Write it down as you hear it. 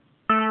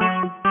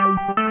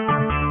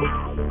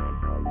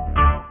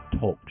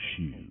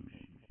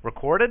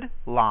recorded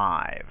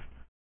live.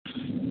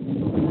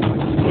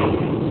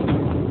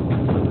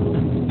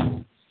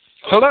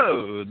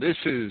 Hello, this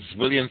is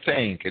William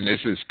Fink, and this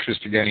is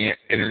Christianity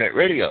Internet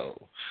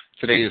Radio.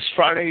 Today is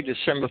Friday,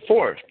 December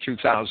 4th,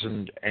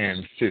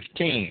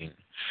 2015.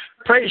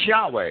 Praise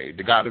Yahweh,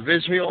 the God of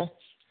Israel,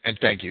 and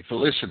thank you for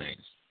listening.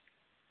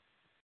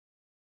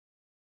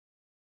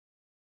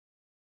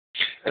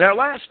 In our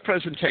last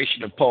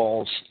presentation of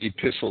Paul's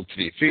epistle to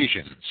the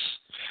Ephesians,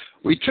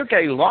 we took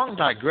a long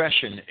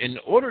digression in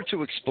order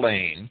to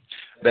explain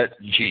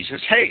that Jesus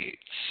hates.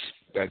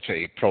 That's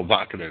a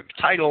provocative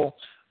title,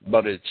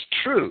 but it's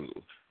true.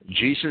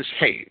 Jesus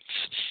hates.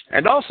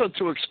 And also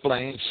to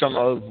explain some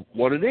of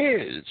what it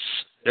is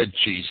that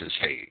Jesus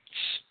hates.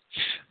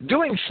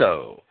 Doing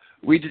so,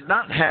 we did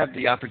not have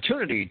the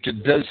opportunity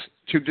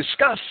to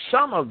discuss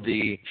some of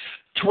the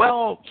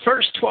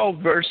first 12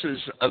 verses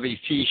of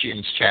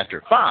Ephesians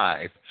chapter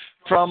 5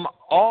 from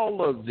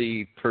all of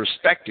the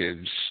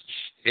perspectives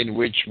in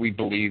which we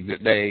believe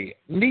that they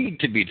need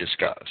to be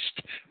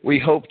discussed. We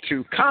hope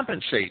to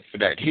compensate for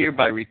that here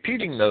by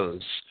repeating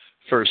those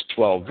first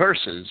 12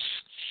 verses,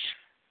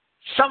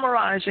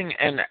 summarizing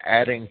and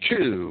adding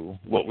to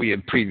what we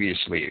had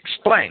previously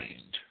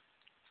explained.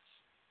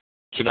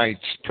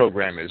 Tonight's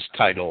program is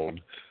titled,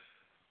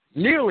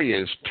 nearly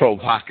as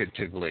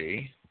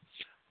provocatively,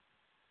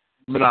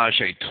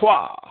 Menage,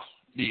 Trois,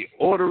 the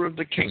order of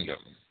the kingdom,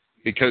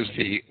 because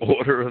the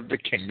order of the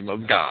kingdom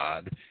of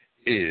God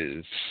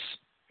is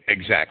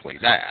exactly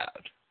that.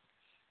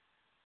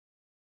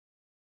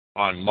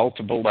 On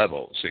multiple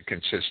levels, it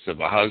consists of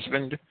a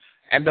husband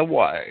and a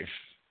wife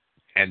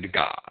and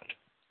God.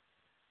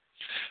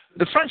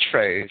 The French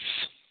phrase,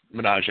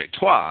 Menage à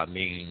trois,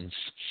 means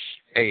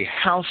a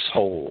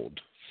household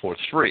for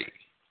three.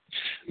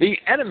 The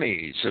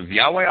enemies of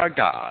Yahweh our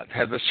God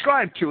have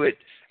ascribed to it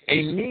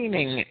a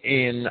meaning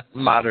in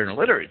modern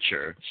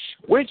literature,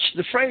 which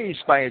the phrase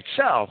by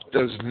itself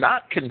does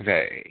not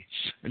convey,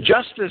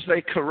 just as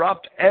they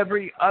corrupt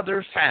every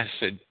other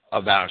facet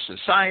of our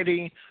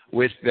society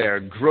with their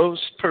gross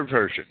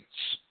perversions.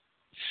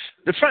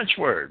 The French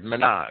word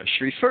menage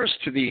refers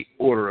to the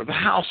order of a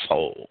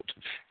household,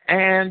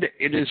 and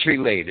it is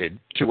related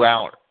to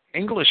our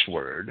English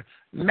word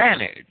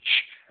manage,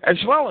 as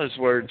well as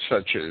words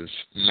such as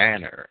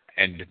manor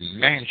and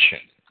mansion.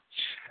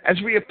 As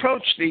we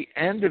approach the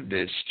end of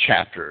this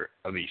chapter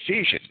of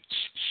Ephesians,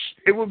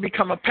 it will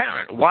become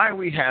apparent why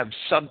we have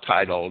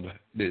subtitled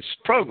this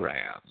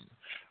program,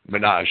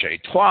 Menage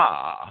à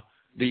trois,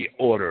 the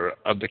order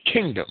of the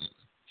kingdom.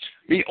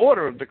 The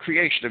order of the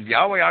creation of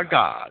Yahweh our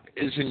God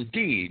is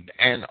indeed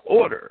an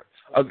order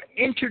of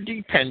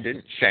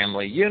interdependent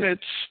family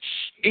units,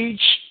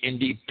 each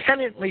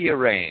independently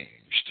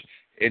arranged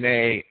in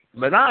a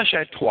menage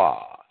à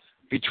trois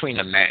between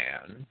a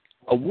man,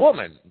 a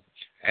woman,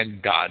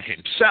 and God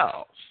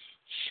himself.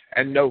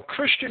 And no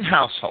Christian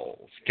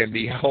household can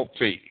be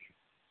healthy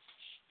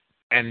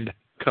and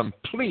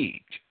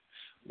complete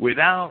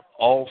without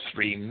all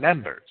three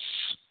members.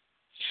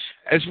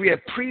 As we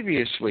have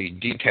previously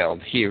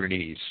detailed here in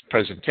these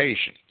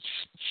presentations,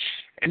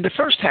 in the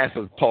first half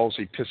of Paul's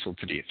epistle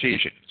to the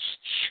Ephesians,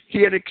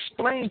 he had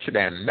explained to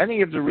them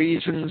many of the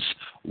reasons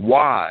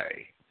why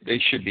they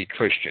should be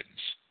Christians,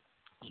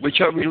 which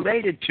are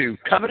related to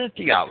covenant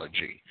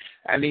theology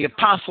and the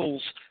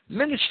apostles'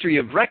 ministry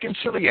of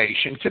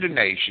reconciliation to the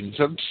nations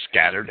of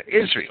scattered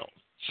Israel.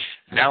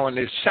 Now, in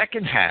his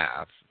second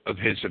half of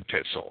his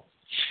epistle,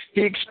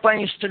 he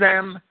explains to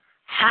them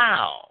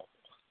how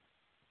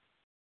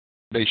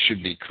they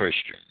should be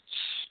Christians,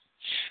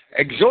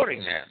 exhorting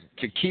them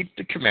to keep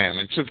the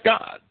commandments of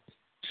God,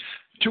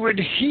 to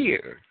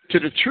adhere to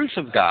the truth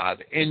of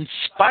God in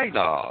spite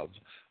of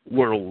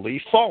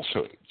worldly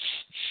falsehoods,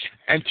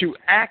 and to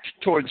act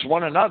towards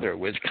one another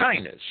with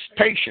kindness,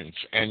 patience,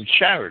 and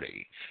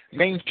charity,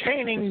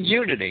 maintaining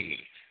unity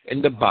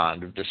in the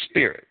bond of the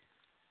Spirit.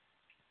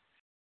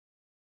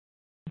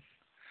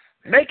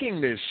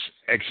 Making this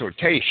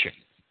exhortation,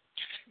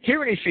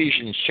 here in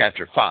Ephesians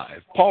chapter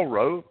 5, Paul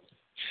wrote,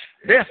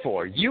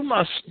 "Therefore you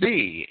must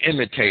be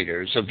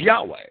imitators of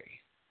Yahweh,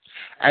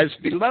 as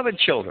beloved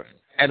children,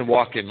 and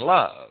walk in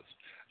love,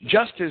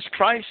 just as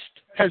Christ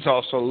has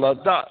also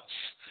loved us,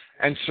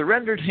 and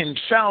surrendered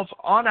himself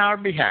on our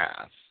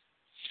behalf,"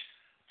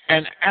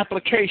 an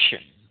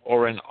application,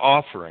 or an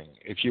offering,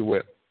 if you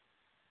will,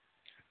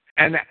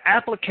 an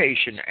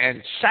application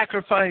and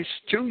sacrifice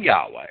to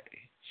Yahweh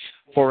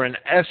for an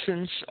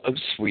essence of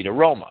sweet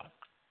aroma.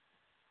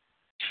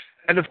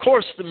 And of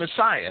course, the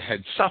Messiah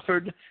had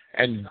suffered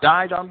and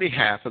died on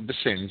behalf of the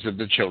sins of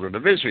the children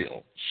of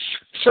Israel,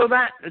 so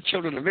that the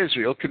children of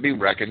Israel could be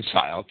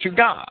reconciled to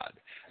God,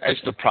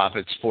 as the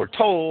prophets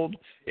foretold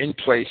in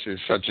places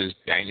such as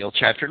Daniel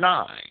chapter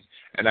 9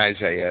 and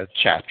Isaiah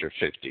chapter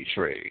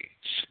 53,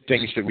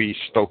 things that we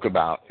spoke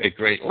about at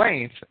great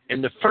length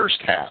in the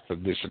first half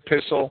of this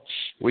epistle,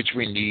 which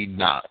we need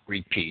not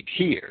repeat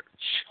here.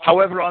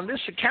 However, on this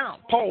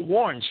account, Paul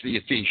warns the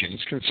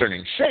Ephesians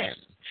concerning sin,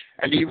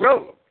 and he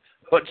wrote,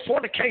 but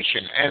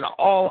fornication and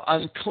all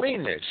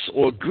uncleanness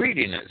or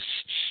greediness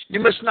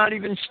you must not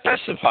even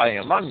specify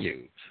among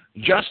you,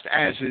 just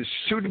as is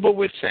suitable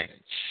with saints.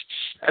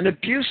 And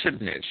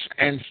abusiveness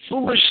and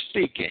foolish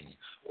speaking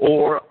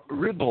or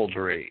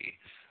ribaldry,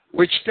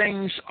 which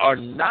things are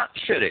not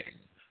fitting,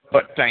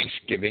 but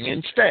thanksgiving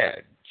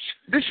instead.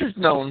 This is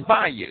known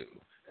by you,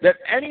 that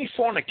any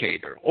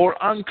fornicator or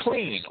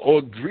unclean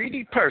or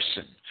greedy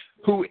person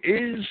who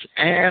is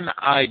an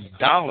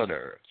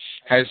idolater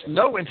has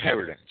no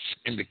inheritance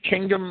in the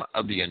kingdom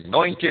of the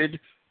anointed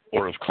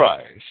or of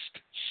Christ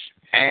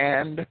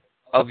and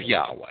of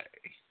Yahweh.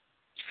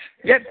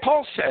 Yet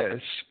Paul says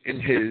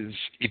in his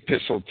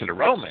epistle to the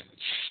Romans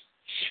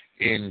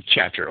in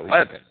chapter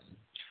 11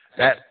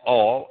 that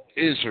all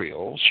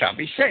Israel shall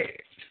be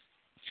saved.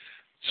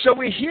 So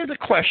we hear the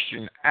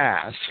question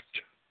asked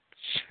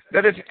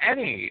that if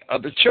any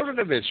of the children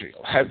of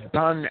Israel have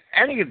done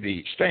any of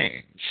these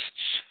things,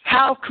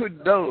 how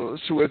could those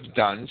who have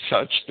done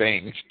such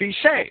things be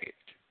saved?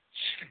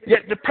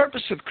 Yet the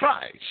purpose of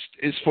Christ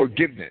is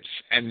forgiveness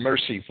and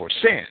mercy for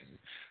sin,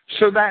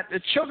 so that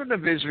the children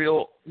of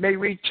Israel may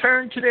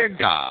return to their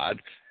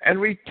God and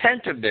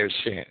repent of their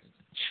sin.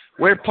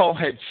 Where Paul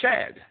had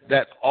said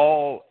that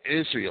all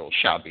Israel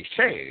shall be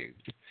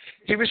saved,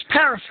 he was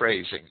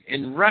paraphrasing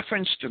in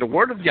reference to the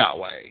word of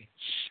Yahweh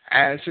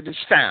as it is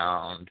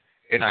found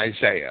in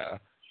Isaiah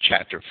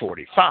chapter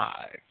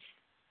 45.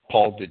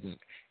 Paul didn't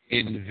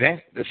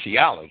invent the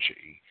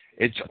theology.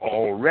 It's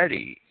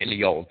already in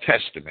the Old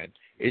Testament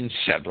in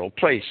several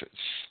places.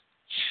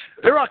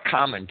 There are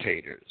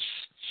commentators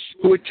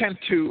who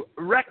attempt to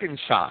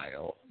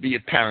reconcile the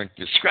apparent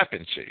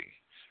discrepancy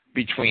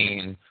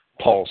between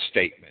Paul's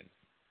statement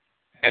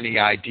and the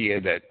idea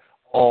that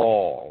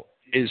all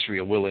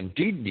Israel will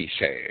indeed be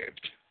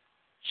saved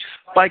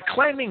by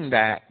claiming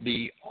that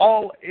the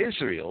all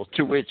Israel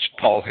to which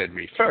Paul had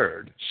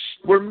referred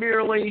were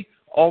merely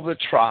all the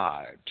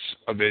tribes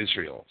of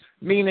Israel,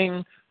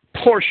 meaning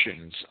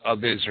portions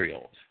of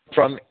Israel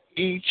from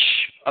each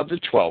of the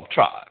 12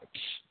 tribes.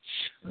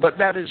 But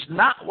that is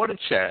not what it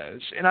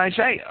says in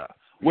Isaiah,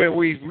 where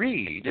we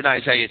read in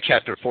Isaiah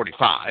chapter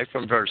 45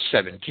 from verse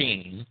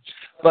 17,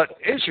 "But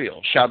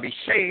Israel shall be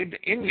saved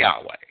in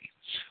Yahweh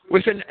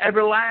with an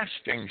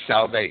everlasting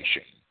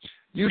salvation.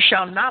 You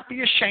shall not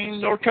be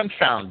ashamed nor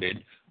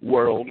confounded,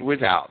 world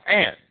without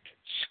end.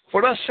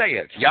 For thus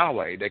saith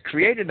Yahweh that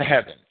created the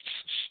heavens,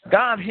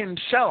 God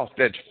himself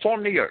that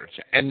formed the earth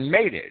and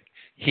made it,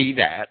 he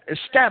that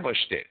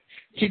established it.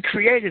 He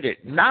created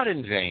it not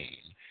in vain.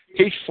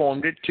 He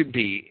formed it to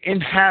be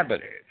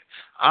inhabited.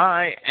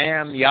 I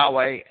am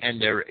Yahweh, and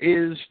there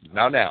is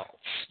none else.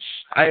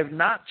 I have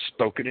not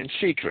spoken in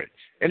secret,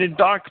 in a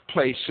dark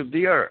place of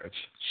the earth.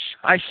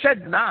 I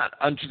said not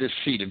unto the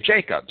seed of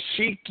Jacob,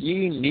 seek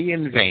ye me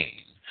in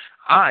vain.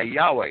 I,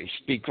 Yahweh,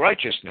 speak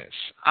righteousness.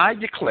 I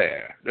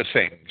declare the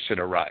things that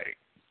are right,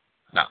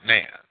 not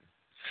man.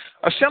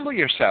 Assemble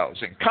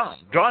yourselves and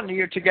come, draw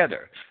near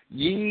together,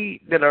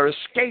 ye that are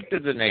escaped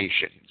of the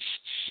nations.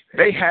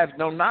 They have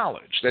no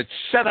knowledge, that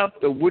set up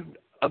the wood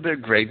of their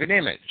graven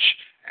image,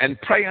 and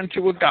pray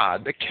unto a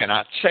God that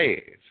cannot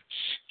save.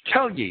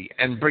 Tell ye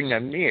and bring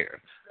them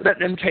near. Let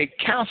them take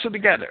counsel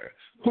together.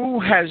 Who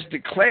has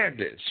declared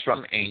this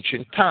from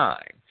ancient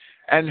time?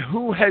 And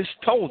who has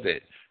told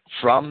it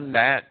from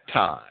that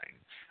time?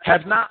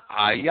 Have not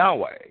I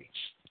Yahweh?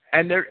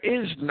 And there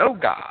is no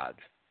God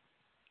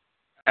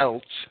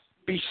else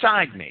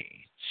beside me,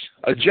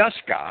 a just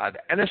God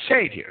and a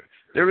Savior.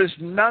 There is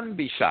none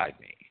beside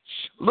me.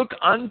 Look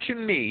unto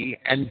me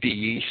and be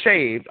ye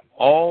saved,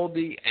 all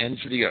the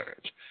ends of the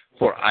earth.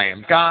 For I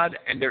am God,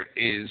 and there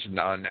is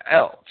none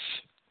else.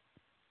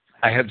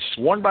 I have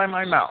sworn by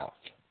my mouth,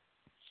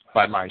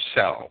 by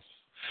myself.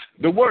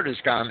 The word has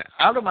gone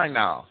out of my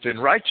mouth in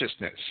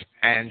righteousness,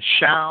 and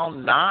shall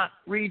not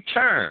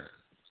return,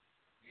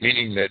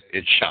 meaning that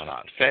it shall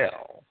not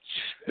fail.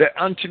 That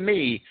unto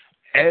me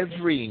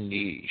every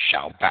knee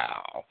shall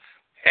bow,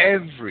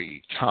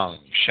 every tongue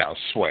shall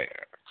swear.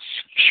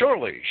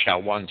 Surely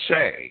shall one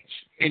say,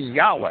 in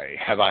Yahweh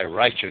have I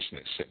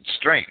righteousness and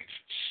strength.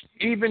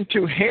 Even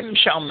to him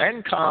shall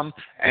men come,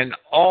 and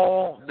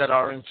all that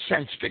are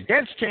incensed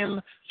against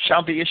him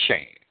shall be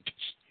ashamed.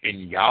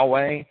 In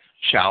Yahweh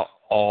shall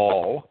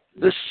all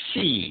the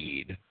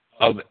seed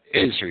of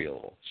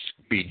Israel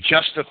be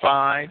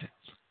justified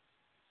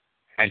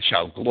and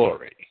shall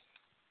glory.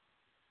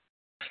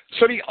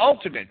 So the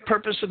ultimate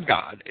purpose of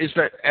God is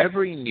that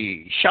every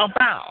knee shall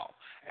bow,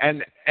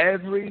 and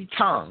every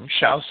tongue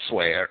shall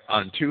swear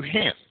unto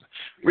him,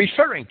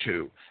 referring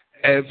to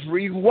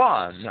every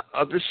one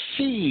of the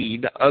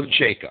seed of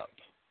Jacob.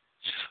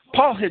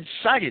 Paul had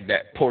cited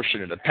that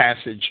portion of the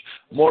passage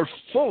more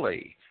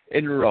fully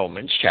in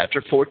Romans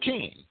chapter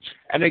 14,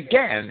 and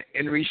again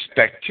in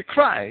respect to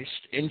Christ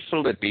in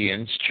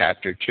Philippians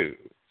chapter 2.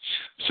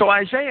 So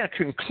Isaiah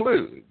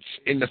concludes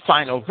in the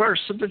final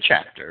verse of the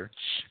chapter,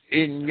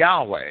 in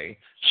Yahweh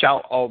shall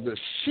all the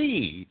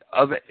seed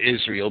of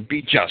Israel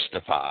be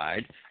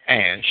justified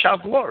and shall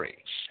glory.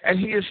 And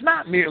he is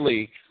not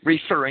merely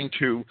referring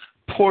to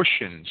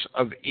portions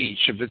of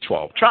each of the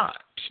 12 tribes.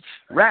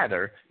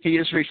 Rather, he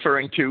is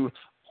referring to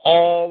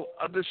all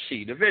of the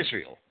seed of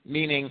Israel,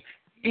 meaning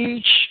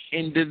each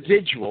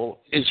individual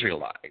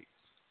Israelite.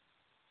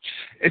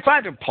 If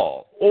either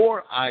Paul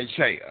or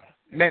Isaiah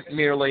meant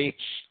merely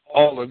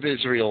all of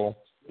Israel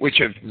which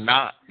have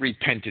not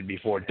repented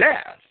before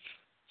death,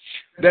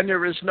 then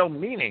there is no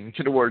meaning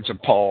to the words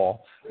of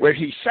Paul where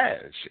he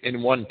says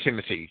in 1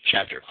 Timothy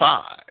chapter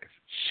 5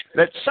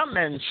 that some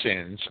men's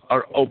sins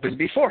are open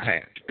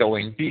beforehand,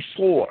 going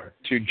before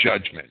to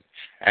judgment,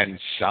 and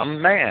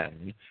some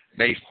men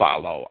may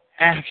follow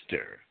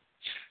after.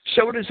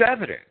 So it is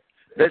evident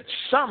that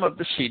some of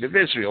the seed of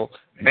Israel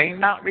may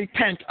not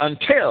repent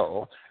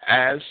until,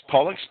 as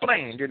Paul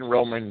explained in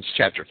Romans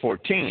chapter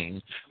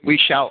 14, we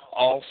shall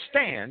all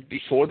stand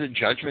before the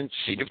judgment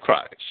seat of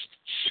Christ.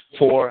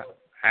 For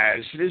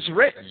as it is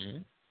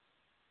written,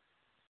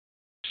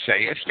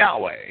 saith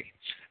Yahweh,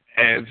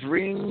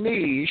 every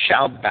knee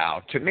shall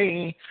bow to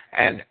me,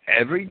 and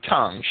every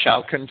tongue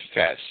shall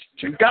confess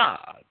to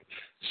God.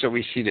 So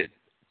we see that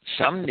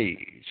some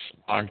knees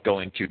aren't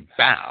going to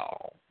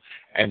bow,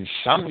 and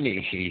some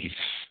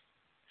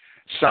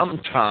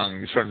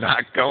tongues are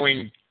not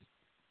going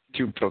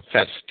to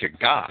profess to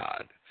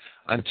God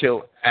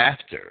until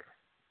after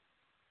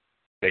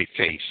they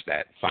face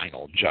that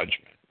final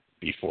judgment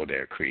before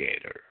their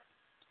Creator.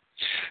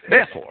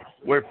 Therefore,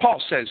 where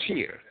Paul says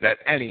here that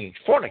any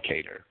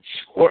fornicator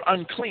or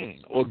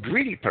unclean or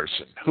greedy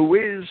person who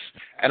is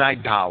an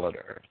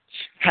idolater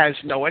has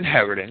no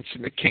inheritance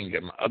in the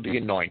kingdom of the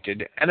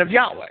anointed and of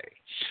Yahweh,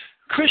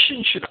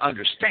 Christians should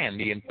understand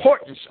the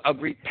importance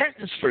of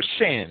repentance for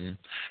sin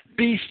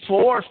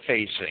before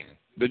facing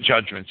the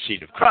judgment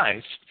seat of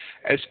Christ,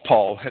 as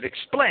Paul had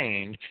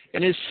explained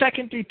in his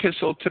second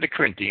epistle to the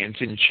Corinthians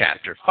in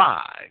chapter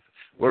 5,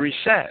 where he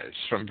says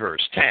from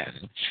verse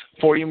 10,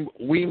 for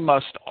we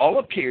must all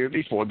appear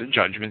before the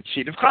judgment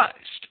seat of Christ,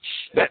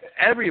 that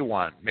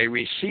everyone may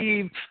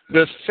receive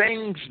the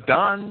things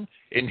done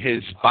in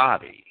his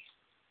body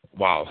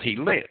while he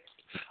lived,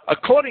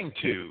 according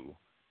to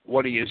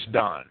what he has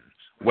done,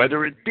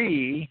 whether it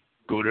be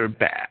good or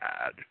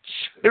bad.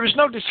 There is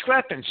no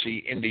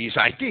discrepancy in these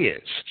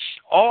ideas.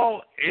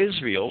 All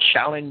Israel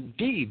shall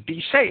indeed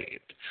be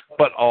saved,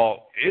 but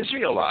all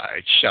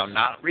Israelites shall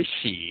not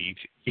receive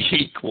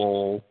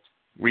equal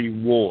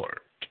reward,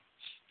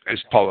 as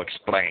Paul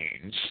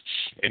explains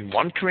in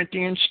 1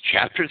 Corinthians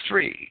chapter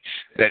 3,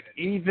 that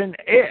even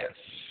if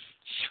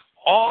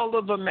all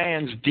of a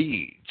man's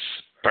deeds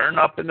burn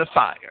up in the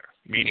fire,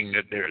 meaning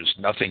that there's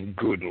nothing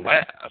good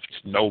left,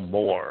 no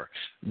more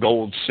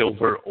gold,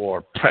 silver,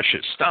 or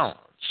precious stones,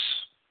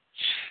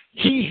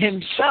 he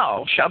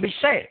himself shall be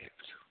saved.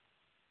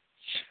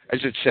 As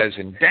it says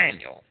in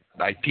Daniel,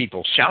 thy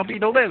people shall be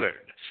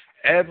delivered,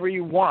 every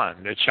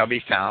one that shall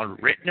be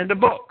found written in the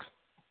book.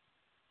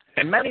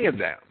 And many of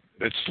them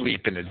that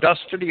sleep in the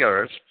dust of the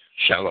earth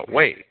shall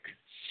awake,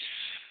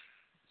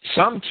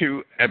 some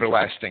to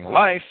everlasting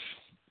life,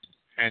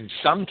 and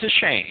some to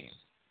shame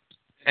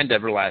and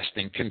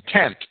everlasting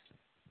contempt.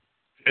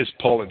 As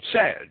Paul had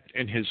said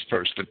in his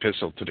first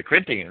epistle to the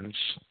Corinthians,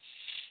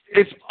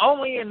 if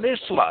only in this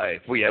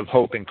life we have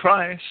hope in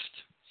Christ,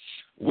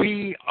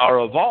 we are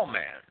of all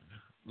men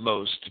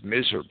most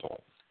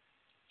miserable.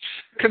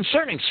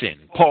 Concerning sin,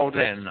 Paul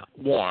then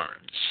warns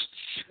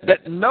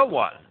that no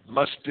one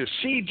must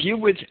deceive you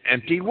with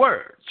empty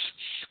words,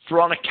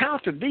 for on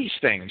account of these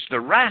things the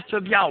wrath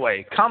of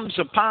Yahweh comes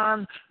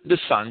upon the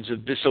sons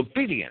of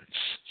disobedience.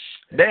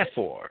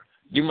 Therefore,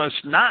 you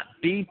must not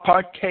be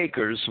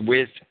partakers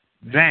with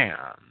them.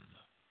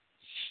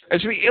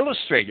 As we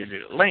illustrated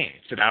at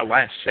length in our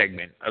last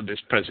segment of this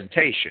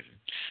presentation,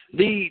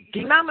 the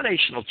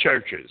denominational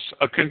churches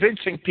are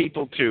convincing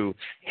people to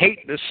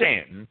hate the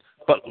sin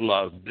but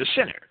love the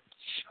sinner.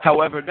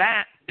 However,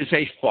 that is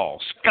a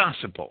false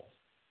gospel.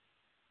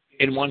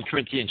 In 1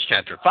 Corinthians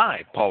chapter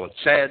 5, Paul had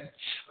said,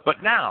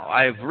 but now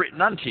I have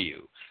written unto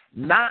you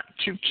not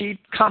to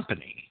keep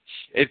company,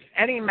 if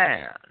any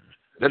man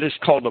that is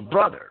called a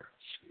brother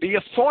be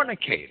a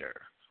fornicator,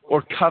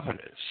 or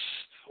covetous,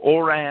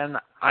 or an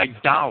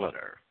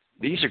idolater.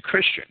 These are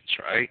Christians,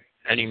 right?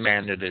 Any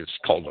man that is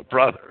called a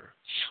brother,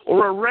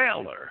 or a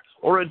railer,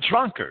 or a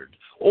drunkard,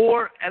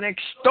 or an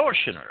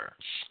extortioner.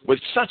 With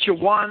such a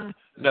one,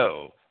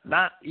 no,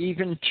 not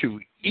even to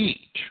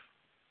eat.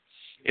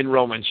 In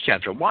Romans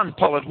chapter 1,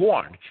 Paul had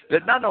warned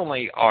that not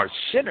only are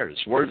sinners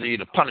worthy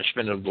of the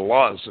punishment of the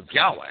laws of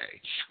Yahweh,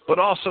 but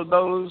also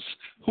those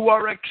who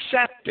are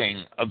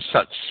accepting of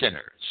such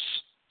sinners.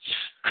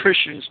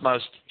 Christians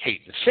must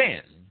hate the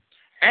sin,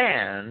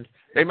 and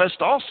they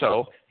must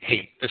also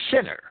hate the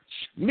sinner,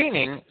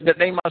 meaning that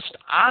they must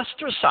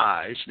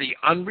ostracize the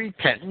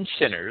unrepentant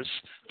sinners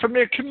from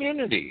their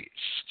communities.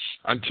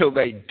 Until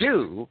they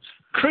do,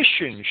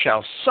 Christians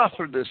shall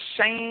suffer the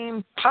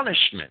same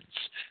punishments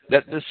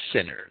that the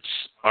sinners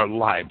are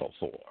liable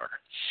for.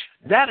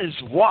 That is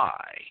why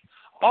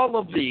all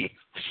of the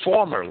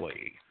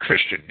formerly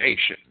Christian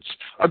nations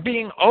are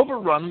being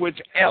overrun with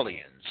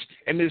aliens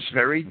in this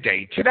very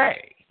day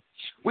today.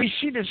 We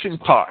see this in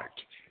part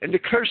in the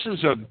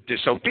curses of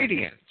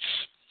disobedience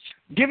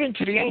given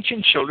to the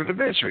ancient children of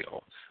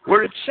Israel,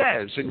 where it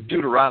says in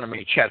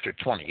Deuteronomy chapter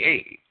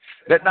 28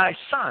 that thy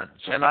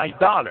sons and thy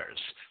daughters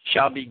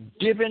shall be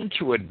given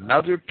to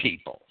another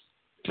people,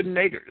 to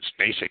niggers,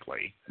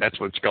 basically. That's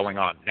what's going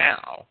on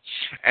now.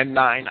 And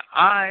thine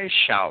eyes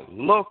shall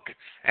look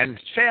and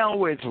fail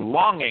with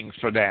longing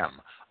for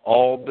them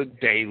all the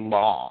day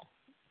long.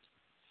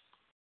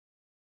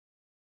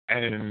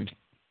 And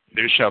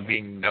there shall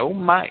be no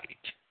might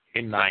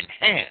in thine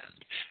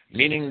hand,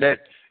 meaning that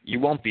you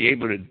won't be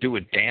able to do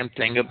a damn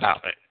thing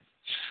about it.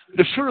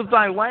 The fruit of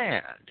thy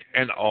land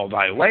and all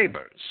thy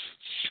labors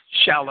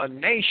shall a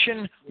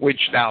nation which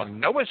thou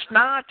knowest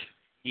not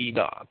eat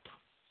up.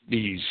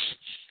 These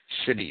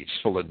cities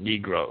full of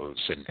Negroes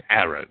and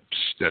Arabs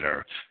that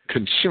are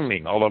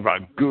consuming all of our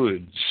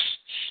goods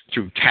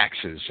through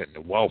taxes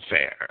and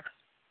welfare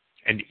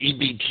and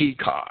EBT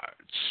cards.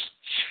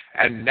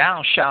 And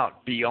thou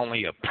shalt be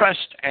only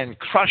oppressed and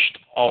crushed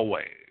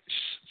always,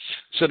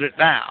 so that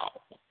thou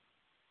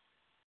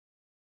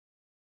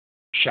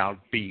shalt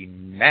be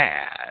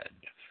mad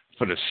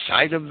for the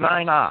sight of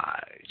thine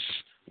eyes,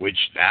 which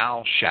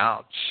thou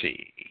shalt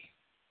see.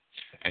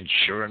 And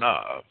sure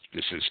enough,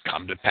 this has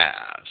come to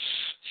pass.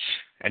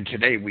 And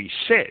today we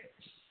sit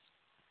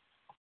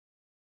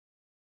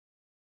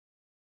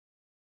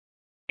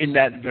in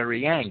that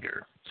very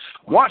anger,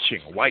 watching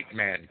white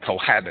men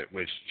cohabit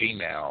with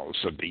females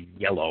of the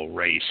yellow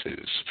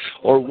races,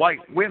 or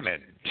white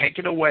women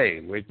taken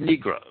away with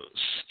Negroes,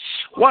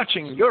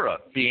 watching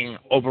Europe being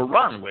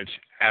overrun with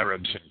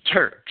Arabs and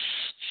Turks,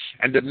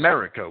 and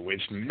America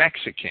with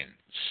Mexicans,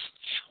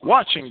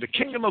 watching the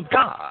kingdom of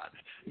God,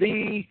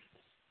 the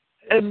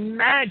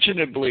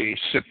imaginably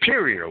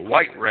superior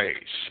white race,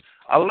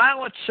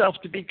 allow itself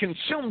to be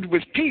consumed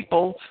with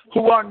people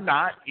who are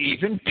not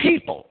even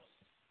people,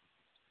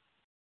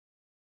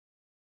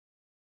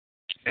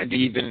 and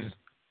even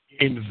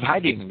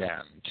inviting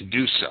them to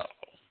do so.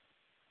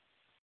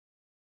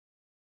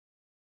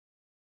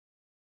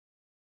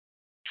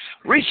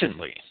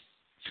 Recently,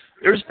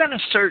 there's been a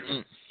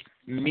certain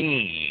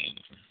meme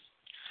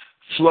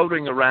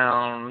floating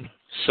around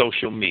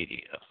social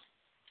media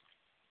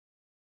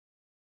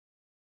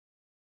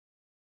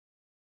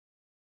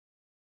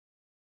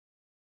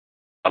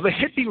of a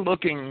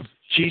hippie-looking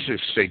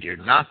Jesus figure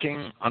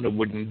knocking on a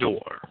wooden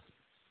door.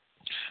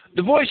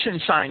 The voice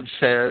inside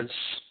says,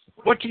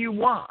 "What do you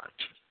want?"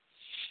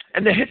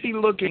 And the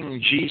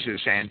hippie-looking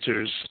Jesus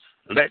answers,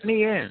 "Let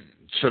me in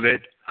so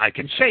that I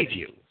can save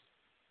you."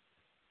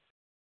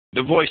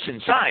 The voice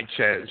inside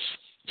says,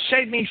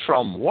 "Save me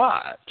from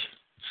what?"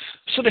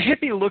 So the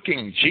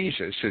hippie-looking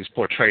Jesus is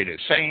portrayed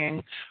as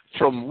saying,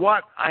 "From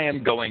what I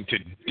am going to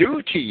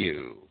do to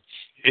you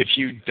if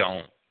you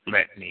don't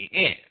let me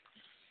in."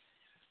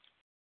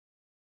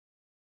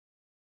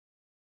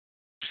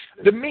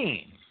 The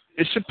meme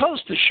is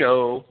supposed to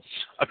show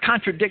a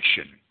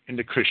contradiction in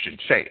the Christian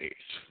faith.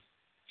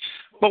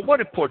 But what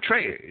it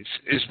portrays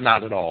is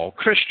not at all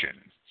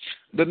Christian.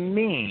 The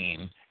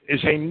meme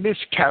is a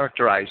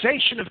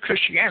mischaracterization of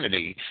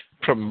Christianity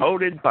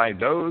promoted by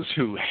those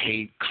who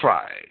hate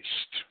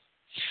Christ.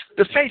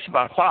 The faith of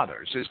our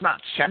fathers is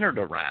not centered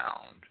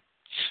around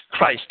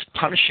Christ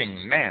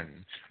punishing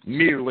men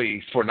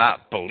merely for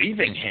not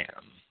believing him,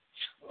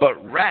 but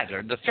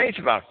rather the faith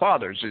of our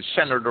fathers is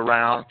centered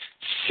around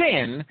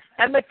sin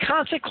and the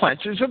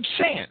consequences of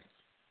sin.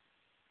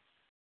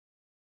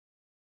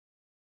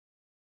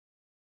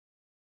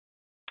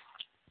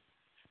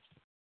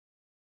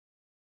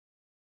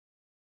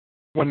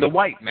 When the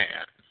white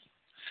man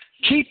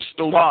keeps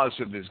the laws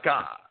of his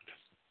God,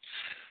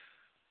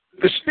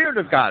 the Spirit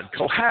of God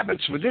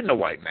cohabits within the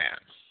white man,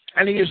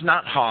 and he is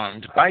not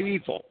harmed by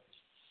evil.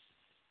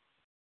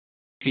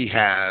 He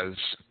has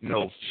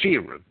no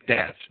fear of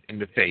death in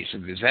the face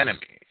of his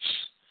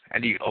enemies,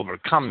 and he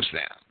overcomes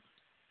them.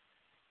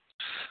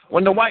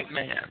 When the white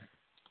man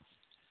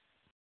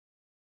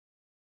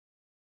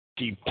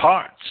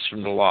departs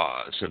from the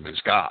laws of his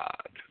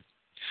God,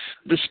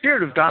 the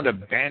Spirit of God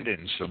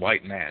abandons the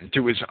white man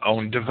to his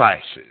own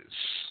devices.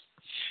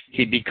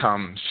 He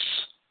becomes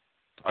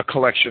a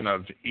collection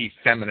of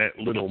effeminate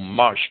little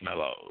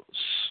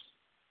marshmallows.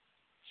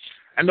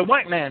 And the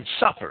white man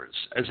suffers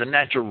as a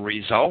natural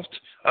result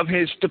of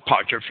his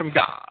departure from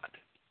God.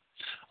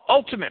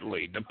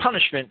 Ultimately, the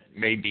punishment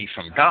may be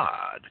from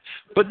God,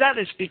 but that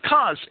is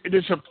because it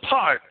is a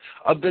part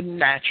of the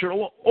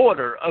natural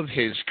order of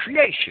his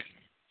creation,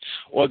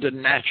 or the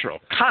natural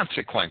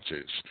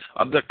consequences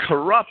of the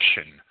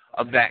corruption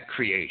of that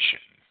creation.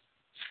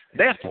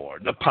 Therefore,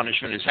 the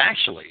punishment is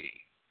actually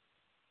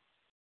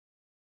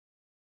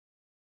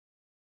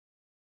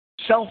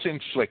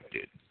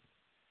self-inflicted,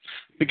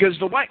 because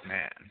the white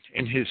man,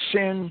 in his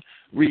sin,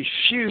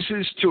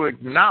 refuses to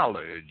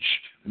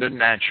acknowledge the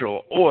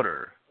natural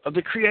order of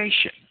the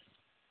creation.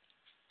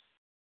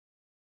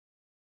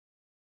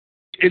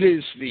 It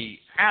is the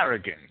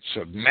arrogance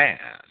of man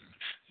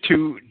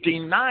to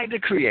deny the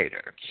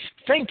Creator,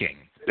 thinking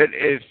that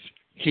if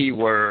he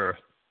were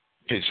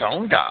his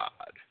own God,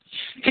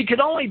 He could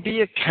only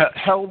be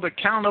held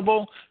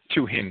accountable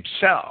to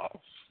himself.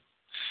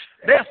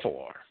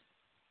 Therefore,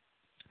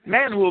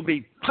 man will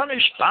be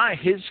punished by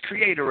his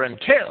Creator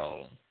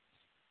until,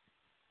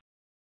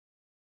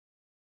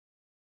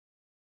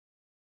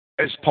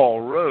 as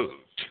Paul wrote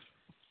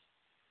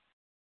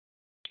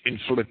in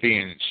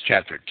Philippians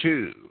chapter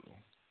 2,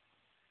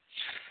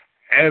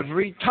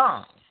 every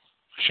tongue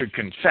should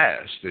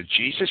confess that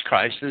Jesus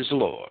Christ is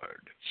Lord,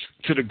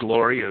 to the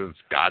glory of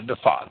God the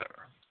Father.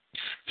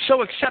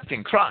 So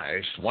accepting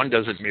Christ, one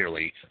doesn't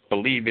merely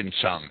believe in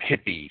some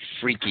hippie,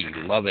 freaky,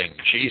 loving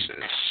Jesus.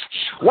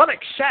 One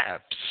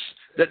accepts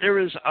that there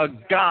is a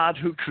God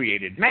who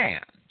created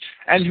man,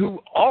 and who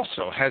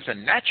also has a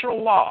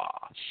natural law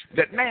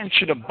that man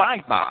should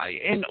abide by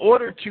in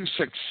order to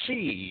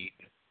succeed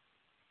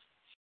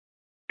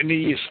in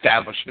the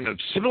establishment of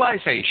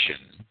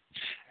civilization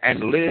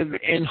and live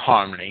in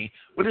harmony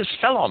with his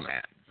fellow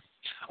men.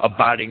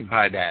 Abiding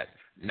by that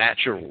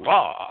natural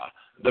law,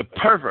 the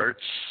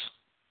perverts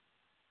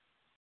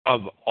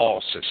of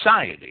all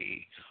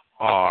society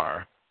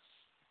are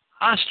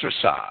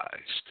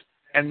ostracized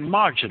and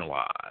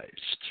marginalized.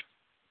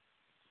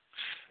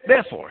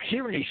 Therefore,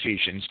 here in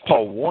Ephesians,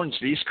 Paul warns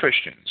these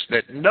Christians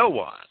that no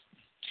one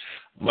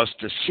must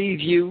deceive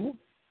you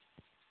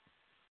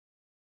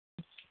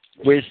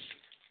with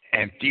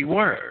empty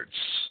words,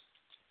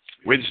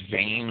 with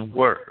vain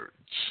words.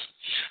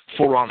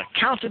 For on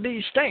account of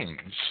these things,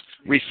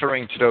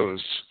 referring to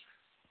those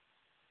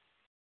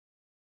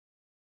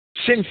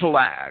sinful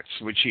acts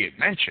which he had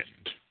mentioned,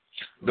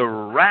 the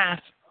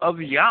wrath of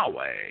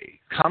Yahweh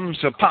comes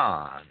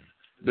upon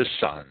the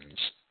sons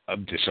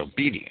of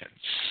disobedience.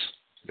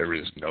 There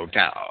is no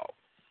doubt.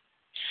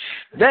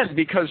 Then,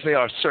 because they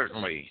are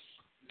certainly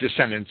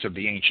descendants of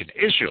the ancient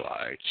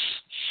Israelites,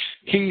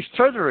 he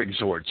further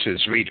exhorts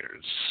his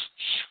readers,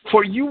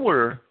 for you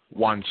were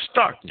once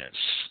darkness,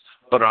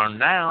 but are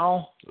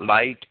now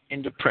light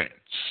in the Prince.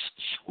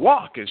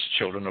 Walk as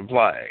children of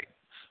light.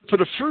 For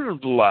the fruit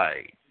of the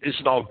light is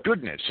in all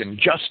goodness and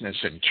justness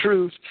and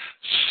truth,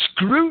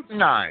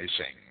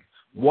 scrutinizing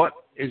what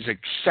is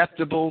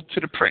acceptable to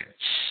the Prince,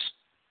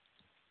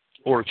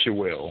 or if you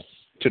will,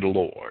 to the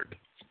Lord.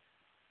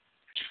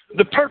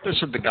 The purpose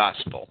of the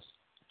gospel,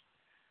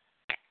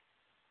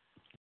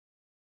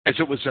 as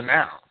it was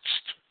announced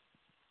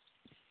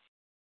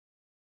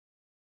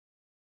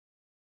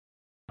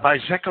by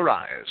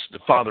Zacharias, the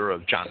father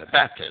of John the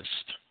Baptist,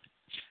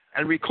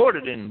 and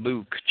recorded in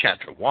Luke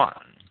chapter 1,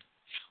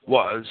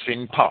 was,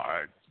 in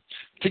part,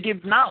 to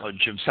give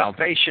knowledge of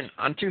salvation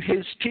unto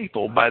his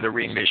people by the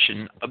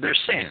remission of their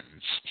sins,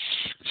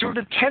 through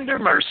the tender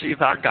mercy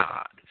of our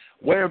God,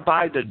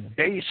 whereby the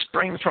day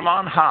spring from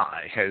on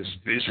high has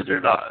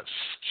visited us,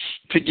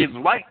 to give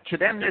light to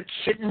them that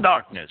sit in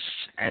darkness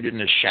and in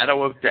the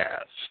shadow of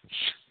death,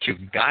 to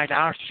guide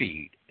our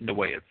feet in the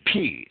way of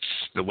peace.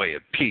 The way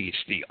of peace,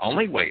 the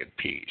only way of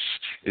peace,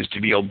 is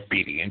to be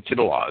obedient to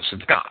the laws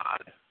of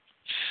God.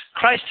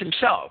 Christ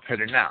himself had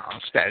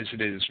announced, as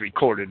it is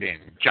recorded in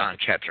John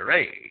chapter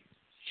 8,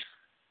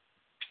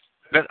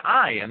 that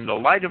I am the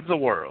light of the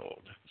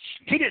world.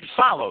 He that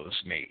follows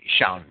me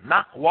shall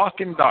not walk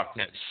in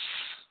darkness,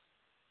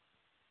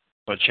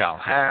 but shall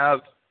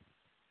have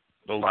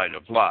the light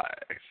of life.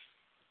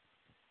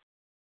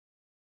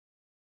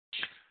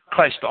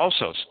 Christ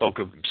also spoke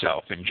of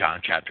himself in John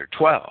chapter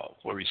 12,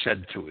 where he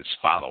said to his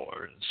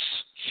followers,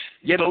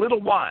 Yet a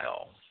little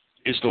while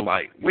is the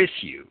light with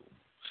you.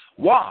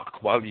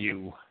 Walk while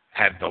you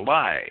have the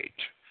light,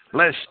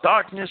 lest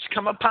darkness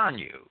come upon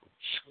you.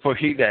 For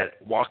he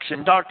that walks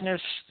in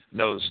darkness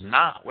knows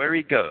not where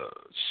he goes.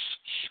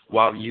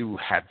 While you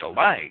have the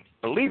light,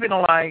 believe in the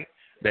light,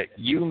 that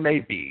you may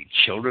be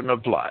children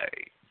of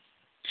light.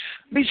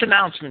 These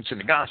announcements in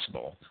the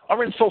gospel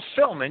are in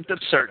fulfillment of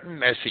certain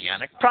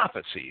messianic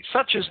prophecies,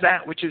 such as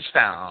that which is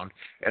found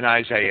in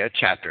Isaiah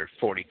chapter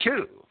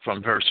 42,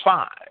 from verse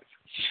 5.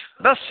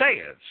 Thus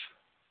saith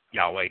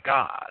Yahweh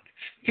God,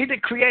 he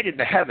that created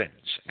the heavens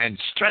and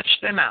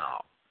stretched them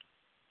out,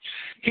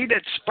 he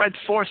that spread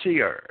forth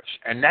the earth,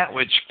 and that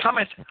which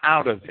cometh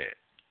out of it,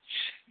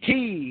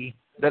 he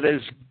that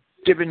has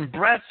given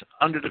breath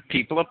unto the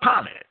people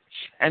upon it,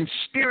 and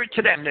spirit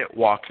to them that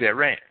walk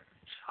therein.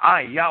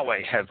 I,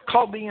 Yahweh, have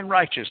called thee in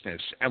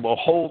righteousness, and will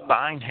hold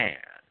thine hand,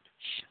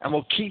 and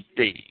will keep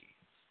thee,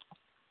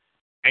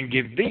 and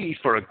give thee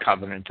for a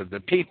covenant of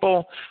the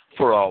people,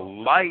 for a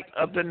light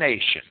of the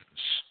nations.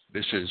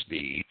 This is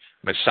the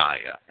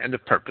Messiah and the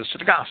purpose of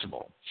the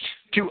gospel.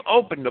 To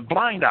open the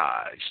blind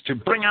eyes, to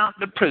bring out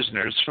the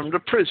prisoners from the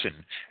prison,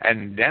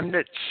 and them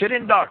that sit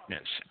in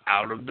darkness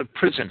out of the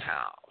prison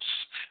house.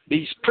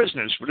 These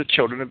prisoners were the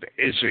children of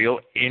Israel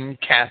in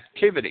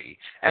captivity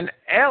and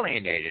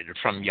alienated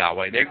from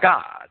Yahweh their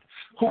God,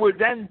 who were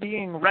then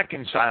being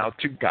reconciled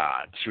to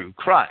God through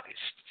Christ.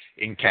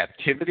 In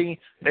captivity,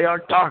 they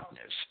are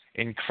darkness.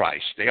 In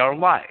Christ, they are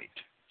light.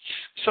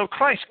 So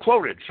Christ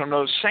quoted from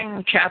those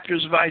same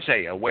chapters of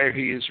Isaiah where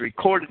he is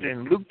recorded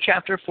in Luke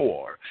chapter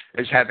 4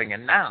 as having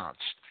announced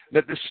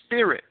that the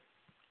Spirit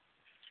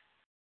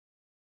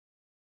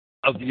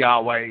of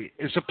Yahweh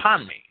is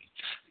upon me,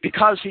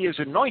 because he has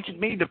anointed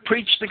me to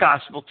preach the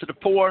gospel to the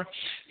poor.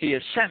 He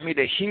has sent me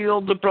to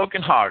heal the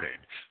brokenhearted,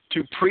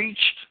 to preach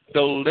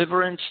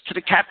deliverance to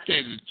the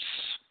captives,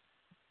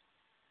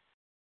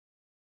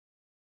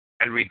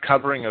 and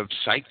recovering of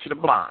sight to the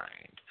blind,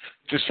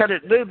 to set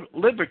at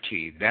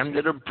liberty them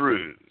that are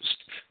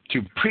bruised,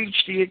 to preach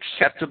the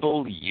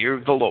acceptable year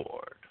of the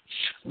Lord.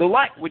 The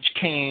light which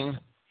came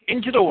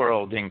into the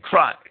world in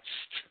Christ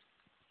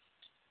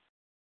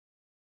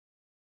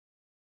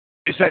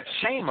is that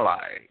same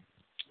light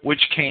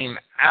which came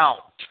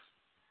out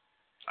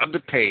of the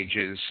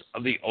pages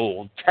of the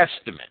Old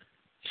Testament.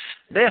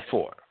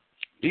 Therefore,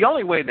 the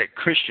only way that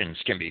Christians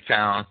can be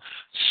found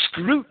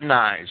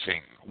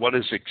scrutinizing what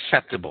is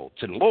acceptable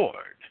to the Lord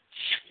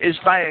is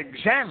by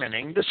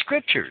examining the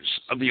scriptures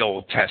of the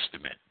Old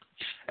Testament,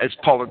 as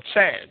Paul had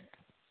said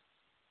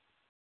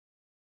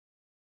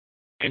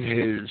in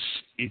his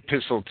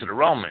epistle to the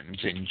Romans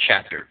in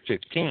chapter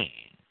 15.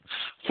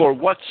 For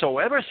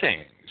whatsoever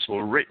things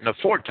were written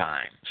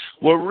aforetime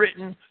were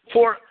written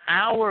for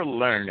our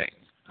learning,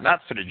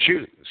 not for the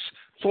Jews,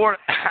 for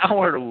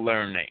our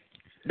learning,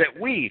 that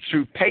we,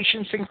 through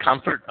patience and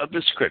comfort of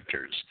the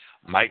scriptures,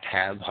 might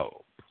have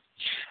hope.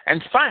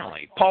 And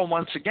finally, Paul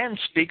once again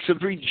speaks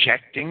of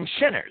rejecting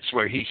sinners,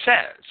 where he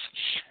says,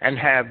 and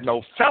have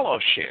no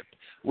fellowship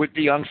with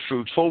the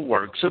unfruitful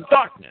works of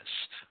darkness,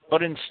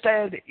 but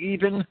instead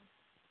even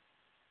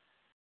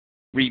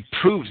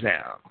reprove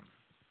them.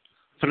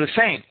 For the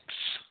saints,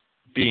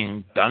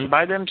 being done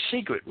by them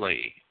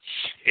secretly,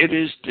 it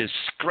is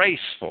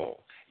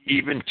disgraceful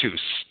even to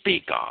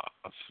speak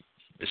of,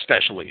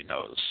 especially in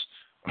those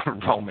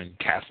Roman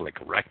Catholic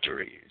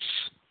rectories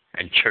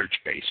and church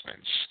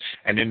basements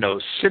and in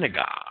those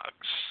synagogues.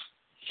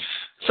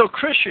 So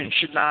Christians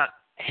should not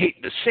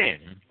hate the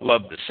sin,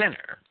 love the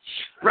sinner.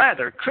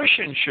 Rather,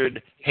 Christians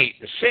should hate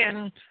the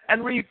sin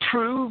and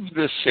reprove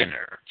the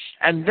sinner,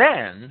 and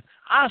then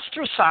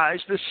ostracize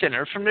the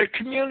sinner from their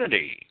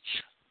community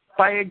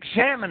by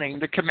examining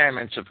the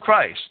commandments of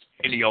Christ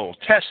in the Old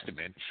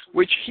Testament,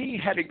 which he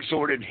had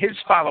exhorted his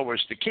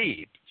followers to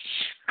keep.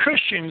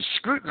 Christians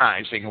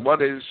scrutinizing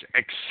what is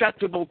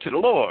acceptable to the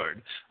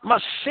Lord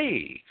must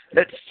see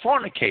that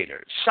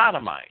fornicators,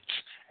 sodomites,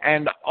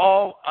 and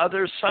all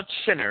other such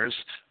sinners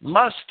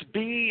must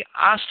be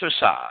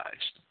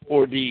ostracized,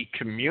 or the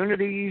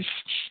communities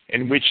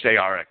in which they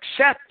are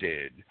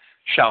accepted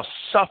shall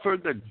suffer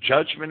the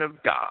judgment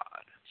of God.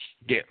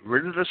 Get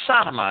rid of the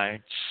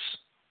sodomites,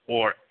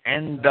 or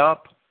end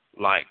up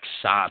like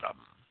Sodom.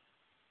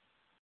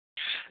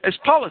 As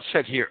Paul had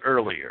said here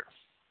earlier,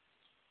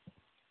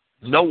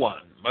 no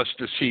one must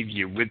deceive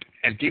you with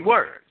empty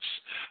words,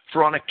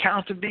 for on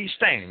account of these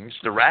things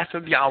the wrath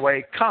of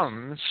Yahweh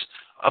comes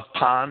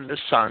upon the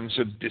sons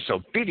of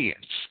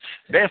disobedience.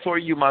 Therefore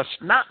you must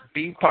not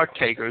be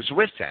partakers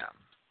with them.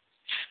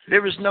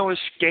 There is no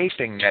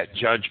escaping that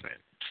judgment.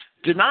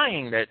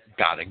 Denying that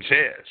God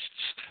exists,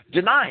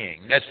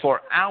 denying that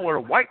for our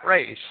white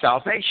race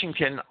salvation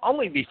can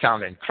only be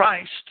found in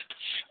Christ,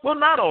 will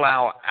not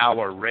allow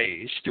our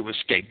race to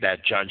escape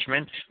that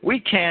judgment.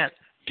 We can't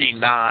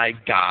deny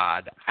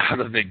God out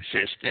of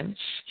existence.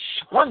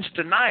 One's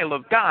denial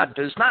of God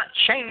does not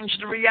change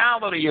the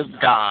reality of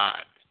God.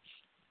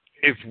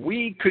 If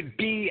we could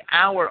be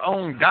our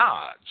own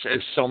gods,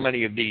 as so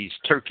many of these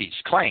turkeys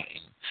claim,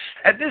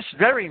 at this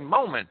very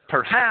moment,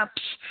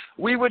 perhaps,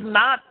 we would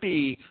not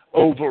be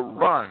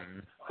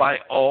overrun by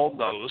all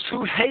those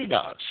who hate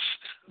us.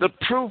 The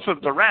proof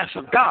of the wrath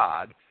of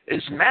God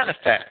is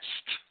manifest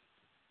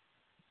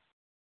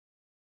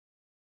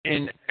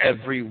in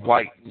every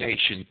white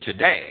nation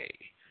today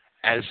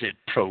as it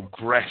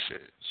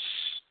progresses.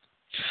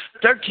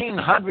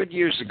 1,300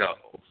 years ago,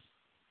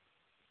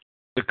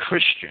 the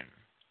Christian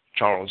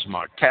Charles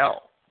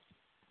Martel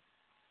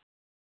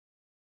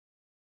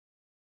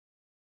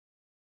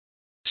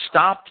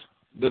stopped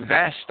the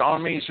vast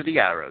armies of the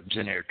Arabs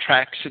in their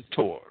tracks at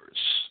Tours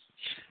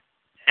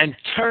and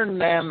turned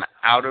them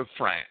out of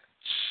France.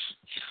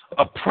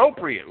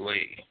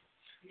 Appropriately,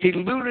 he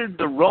looted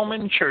the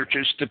Roman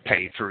churches to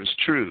pay for his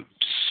troops.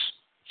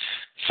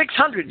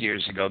 600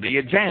 years ago, the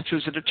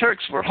advances of the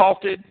Turks were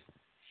halted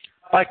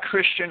by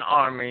Christian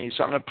armies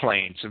on the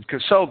plains of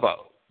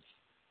Kosovo.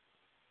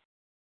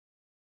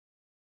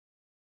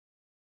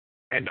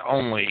 And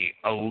only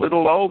a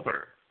little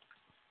over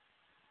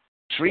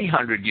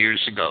 300 years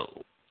ago,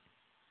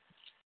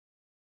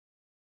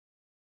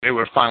 they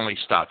were finally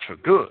stopped for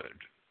good,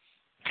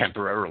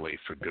 temporarily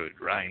for good,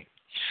 right?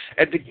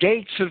 At the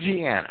gates of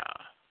Vienna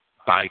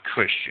by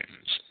Christians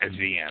at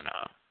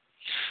Vienna.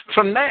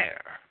 From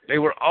there, they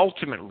were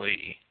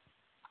ultimately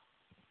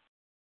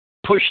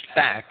pushed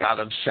back out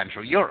of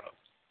Central Europe.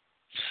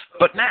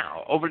 But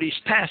now, over these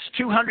past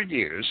 200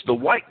 years, the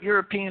white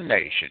European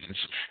nations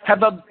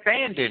have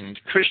abandoned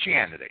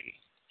Christianity,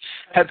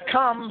 have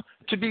come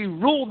to be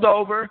ruled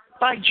over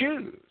by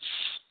Jews,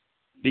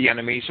 the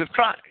enemies of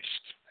Christ.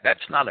 That's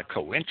not a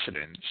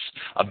coincidence.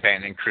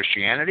 Abandon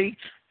Christianity,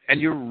 and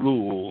you're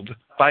ruled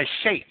by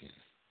Satan.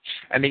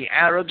 And the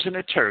Arabs and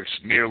the Turks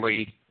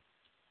merely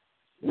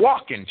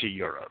walk into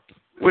Europe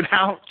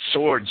without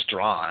swords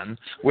drawn,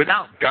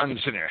 without guns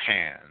in their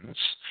hands.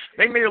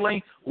 They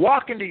merely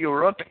walk into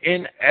Europe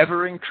in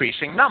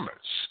ever-increasing numbers.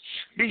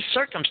 These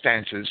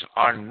circumstances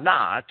are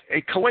not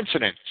a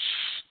coincidence.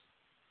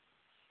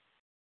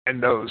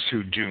 And those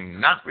who do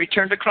not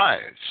return to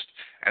Christ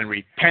and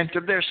repent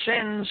of their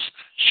sins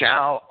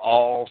shall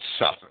all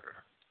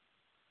suffer.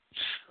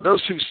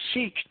 Those who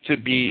seek to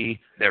be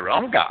their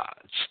own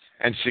gods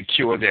and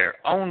secure their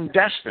own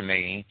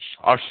destiny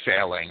are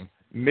failing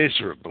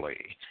miserably,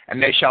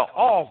 and they shall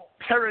all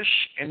perish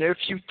in their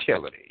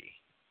futility.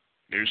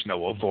 There's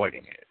no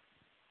avoiding it.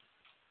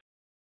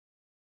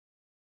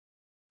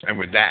 And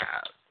with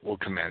that, we'll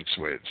commence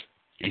with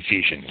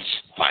Ephesians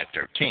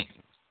 5:13.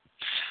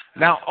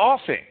 Now all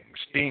things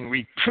being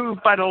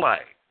reproved by the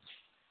light,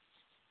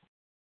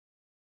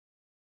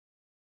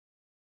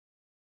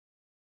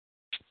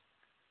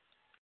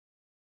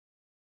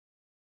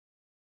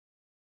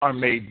 are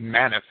made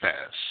manifest.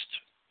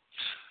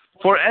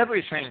 For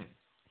everything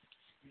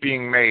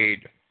being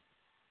made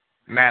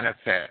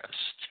manifest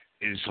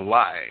is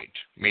light,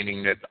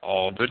 meaning that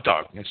all the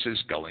darkness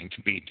is going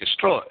to be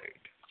destroyed.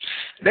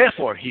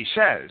 Therefore, he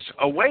says,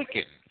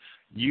 awaken,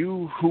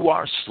 you who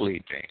are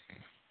sleeping,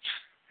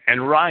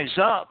 and rise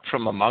up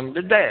from among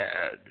the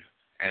dead,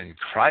 and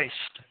Christ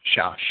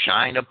shall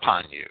shine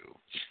upon you.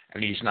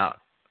 And he's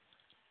not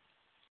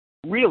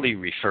really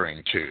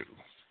referring to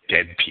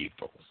dead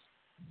people.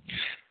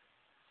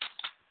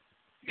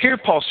 Here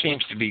Paul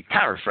seems to be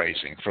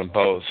paraphrasing from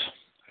both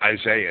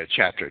Isaiah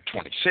chapter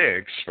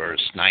 26,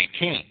 verse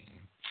 19,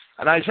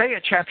 and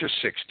Isaiah chapter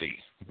 60,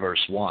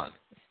 verse 1.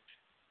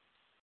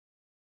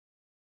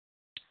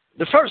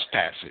 The first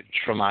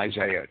passage from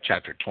Isaiah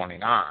chapter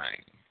 29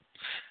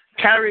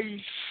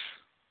 carries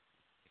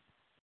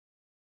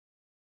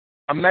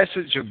a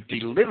message of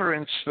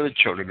deliverance for the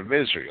children of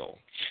Israel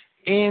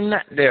in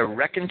their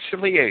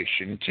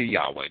reconciliation to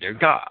Yahweh their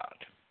God.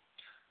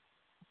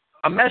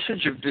 A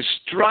message of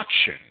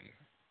destruction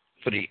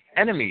for the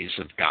enemies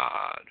of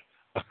God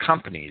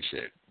accompanies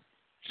it.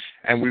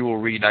 And we will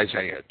read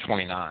Isaiah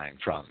 29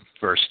 from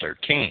verse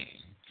 13.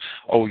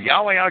 O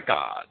Yahweh our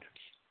God,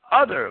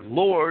 other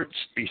lords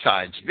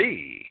besides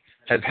thee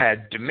have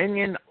had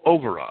dominion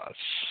over us.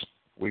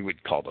 We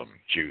would call them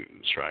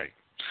Jews, right?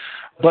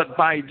 But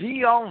by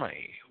thee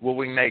only will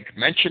we make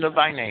mention of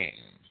thy name.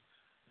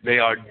 They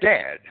are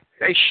dead,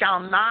 they shall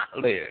not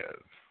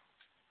live.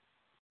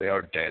 They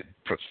are dead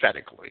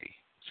prophetically.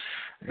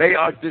 They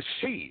are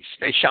deceased,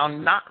 they shall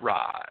not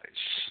rise.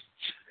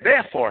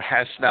 Therefore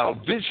hast thou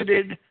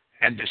visited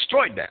and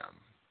destroyed them,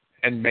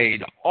 and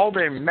made all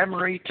their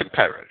memory to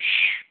perish.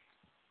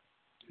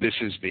 This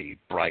is the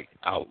bright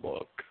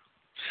outlook.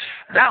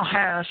 Thou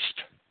hast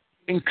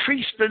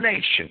increased the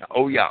nation,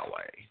 O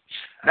Yahweh.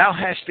 Thou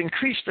hast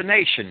increased the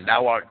nation,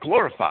 thou art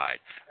glorified.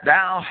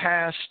 Thou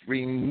hast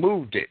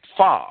removed it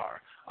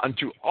far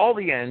unto all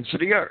the ends of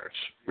the earth,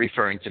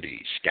 referring to the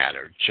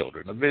scattered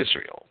children of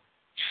Israel.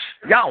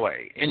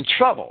 Yahweh, in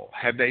trouble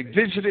have they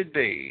visited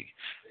thee.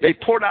 They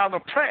poured out a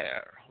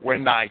prayer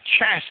when thy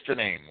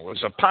chastening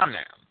was upon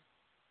them.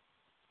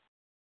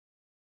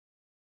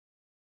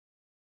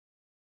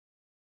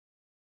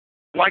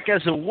 Like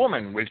as a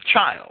woman with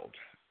child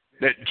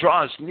that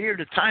draws near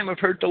the time of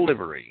her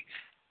delivery,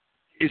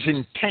 is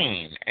in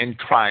pain and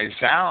cries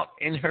out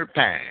in her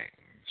pangs.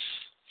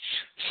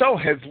 So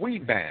have we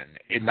been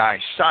in thy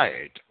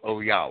sight, O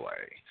Yahweh.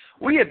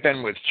 We have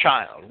been with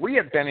child. We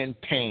have been in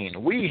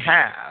pain. We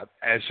have,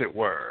 as it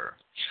were,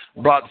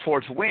 brought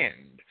forth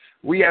wind.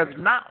 We have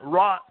not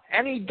wrought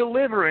any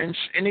deliverance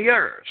in the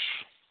earth.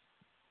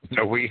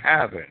 No, we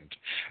haven't.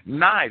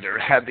 Neither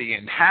have the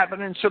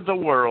inhabitants of the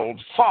world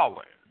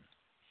fallen.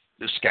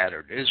 The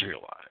scattered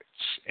Israelites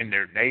in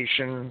their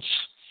nations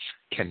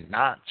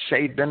cannot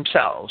save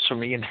themselves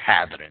from the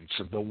inhabitants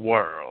of the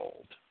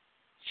world.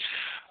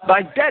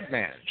 Thy dead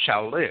man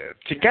shall live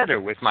together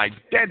with my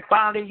dead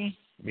body,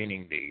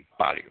 meaning the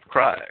body of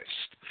Christ.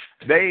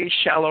 They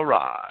shall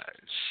arise.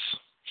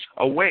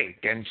 Awake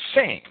and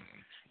sing,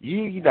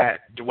 ye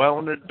that dwell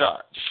in the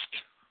dust.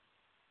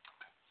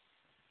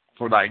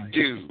 For thy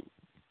dew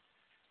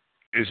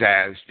is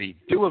as the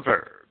dew of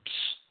herbs,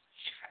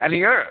 and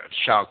the earth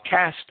shall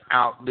cast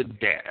out the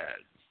dead.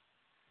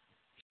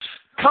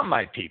 Come,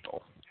 my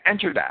people,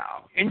 enter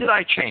thou into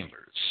thy chambers,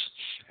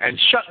 and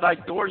shut thy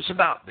doors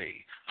about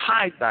thee.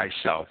 Hide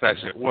thyself, as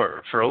it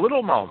were, for a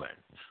little moment,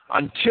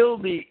 until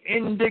the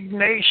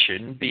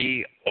indignation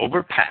be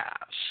overpast.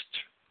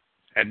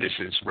 And this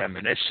is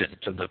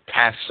reminiscent of the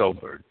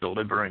Passover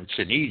deliverance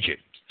in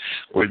Egypt,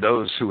 where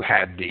those who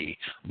had the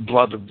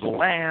blood of the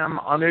lamb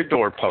on their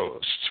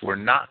doorposts were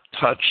not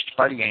touched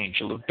by the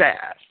angel of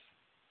death.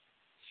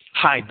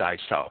 Hide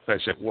thyself,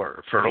 as it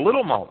were, for a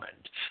little moment,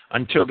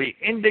 until the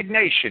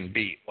indignation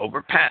be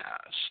overpast.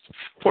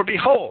 For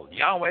behold,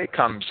 Yahweh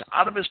comes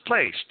out of his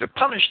place to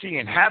punish the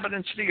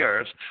inhabitants of the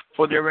earth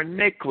for their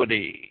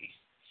iniquity.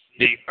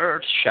 The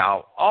earth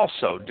shall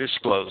also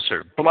disclose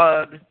her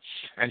blood,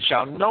 and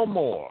shall no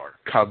more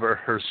cover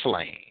her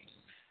slain.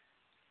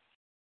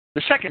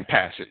 The second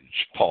passage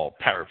Paul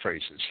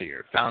paraphrases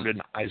here, found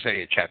in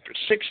Isaiah chapter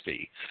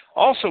 60,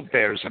 also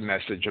bears a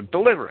message of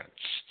deliverance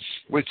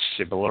with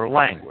similar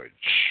language.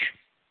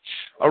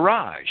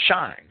 Arise,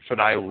 shine, for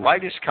thy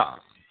light is come,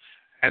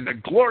 and the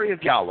glory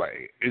of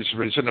Yahweh is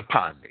risen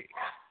upon thee.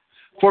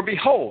 For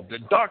behold, the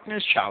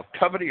darkness shall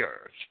cover the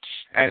earth,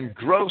 and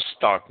gross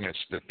darkness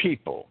the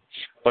people.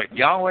 But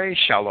Yahweh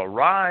shall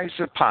arise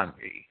upon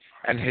thee,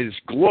 and his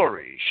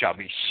glory shall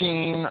be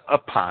seen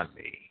upon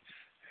thee.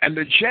 And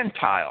the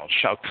Gentiles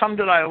shall come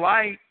to thy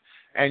light,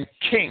 and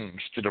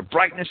kings to the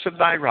brightness of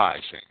thy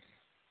rising.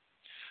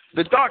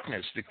 The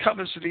darkness that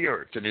covers the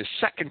earth in his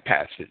second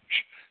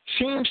passage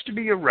seems to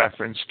be a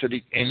reference to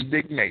the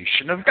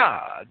indignation of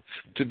God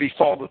to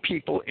befall the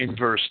people in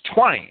verse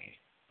 20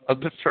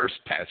 of the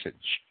first passage,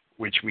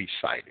 which we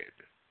cited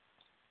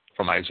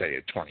from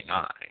Isaiah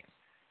 29.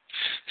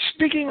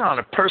 Speaking on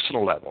a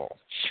personal level,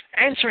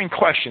 answering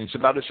questions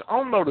about his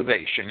own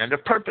motivation and the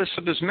purpose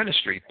of his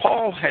ministry,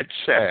 Paul had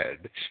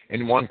said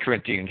in 1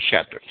 Corinthians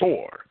chapter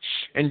 4,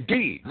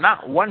 "Indeed,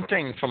 not one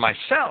thing for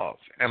myself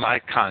am I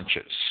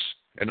conscious."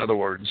 In other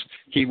words,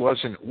 he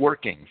wasn't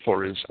working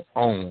for his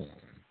own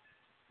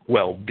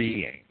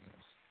well-being.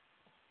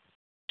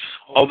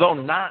 "Although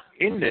not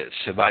in this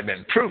have I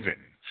been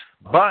proven,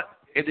 but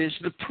it is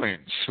the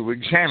Prince who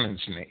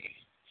examines me.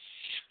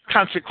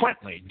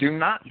 Consequently, do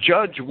not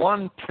judge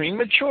one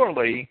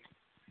prematurely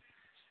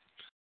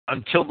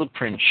until the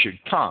Prince should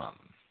come,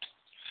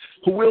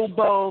 who will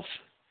both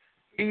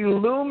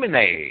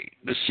illuminate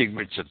the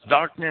secrets of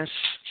darkness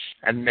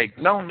and make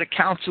known the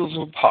counsels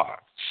of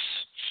hearts.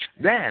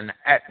 Then,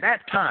 at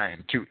that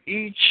time, to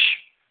each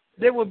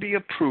there will be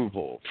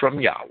approval from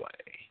Yahweh."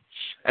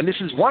 And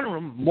this is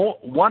one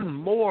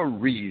more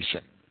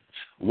reason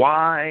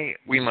why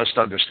we must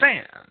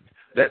understand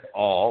that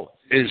all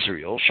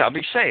Israel shall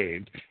be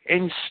saved,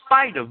 in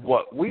spite of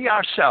what we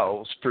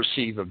ourselves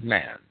perceive of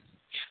men,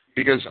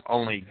 because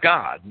only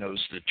God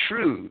knows the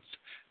truth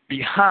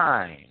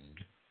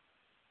behind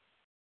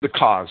the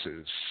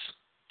causes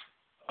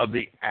of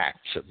the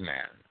acts of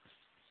men.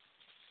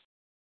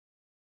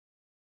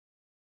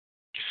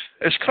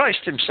 As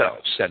Christ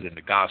himself said in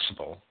the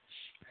gospel,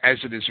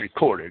 as it is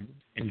recorded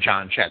in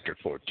John chapter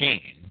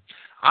 14,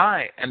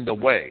 "I am the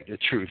way, the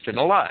truth, and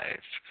the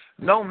life.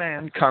 No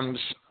man comes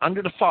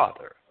unto the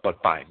Father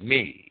but by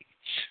me."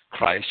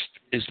 Christ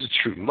is the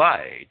true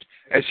light,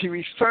 as he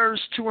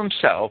refers to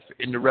himself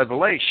in the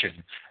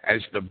Revelation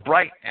as the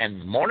bright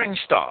and morning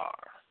star,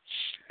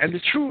 and the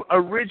true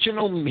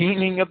original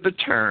meaning of the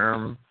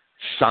term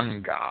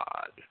sun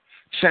god,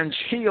 since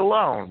he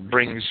alone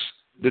brings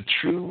the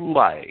true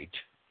light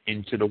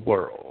into the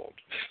world.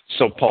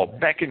 So Paul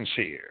beckons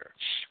here,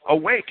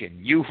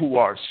 "Awaken, you who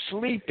are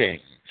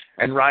sleeping,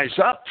 and rise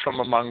up from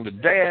among the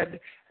dead,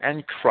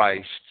 and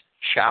Christ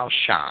shall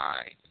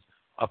shine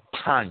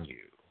upon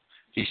you."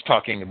 He's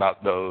talking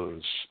about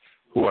those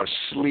who are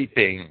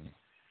sleeping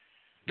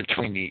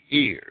between the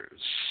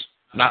ears,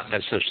 not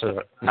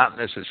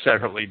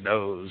necessarily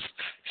those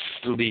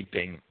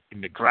sleeping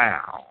in the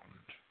ground.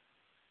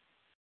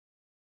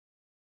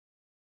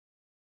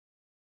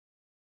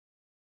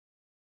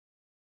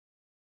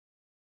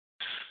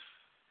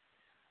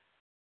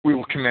 We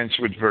will commence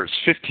with verse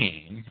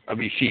 15 of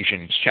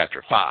Ephesians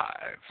chapter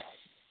 5.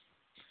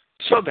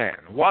 "So then,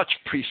 watch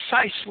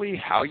precisely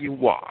how you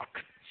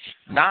walk,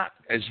 not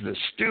as the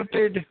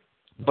stupid,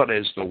 but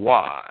as the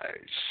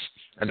wise."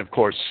 And of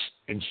course,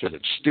 instead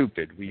of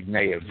stupid, we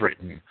may have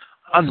written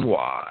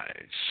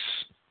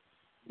unwise.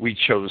 We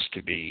chose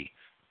to be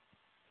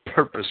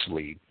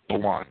purposely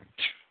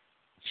blunt.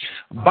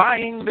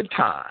 "Buying the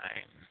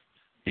time,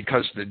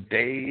 because the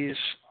days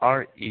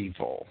are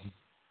evil."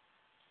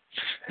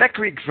 That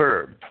Greek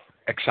verb,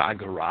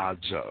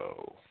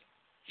 exagorazo,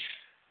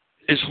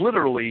 is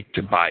literally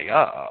to buy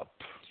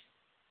up,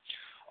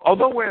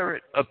 although where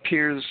it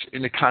appears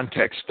in the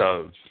context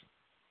of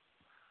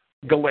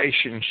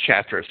Galatians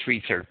chapter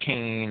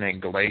 3:13 and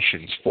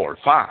Galatians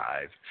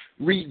 4:5,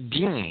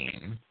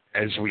 redeem,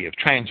 as we have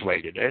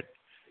translated it,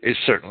 is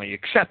certainly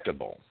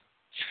acceptable.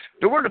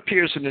 The word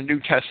appears in the New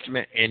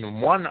Testament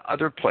in one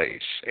other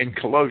place, in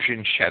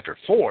Colossians chapter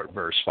 4,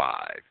 verse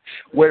 5,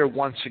 where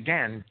once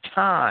again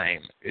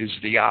time is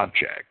the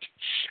object,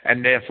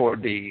 and therefore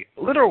the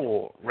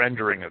literal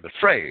rendering of the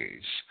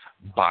phrase,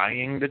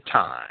 "buying the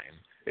time,"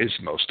 is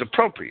most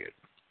appropriate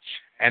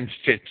and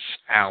fits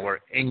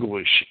our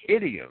English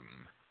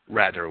idiom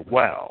rather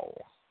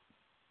well.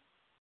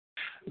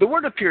 The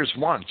word appears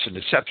once in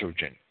the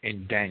Septuagint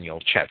in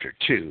Daniel chapter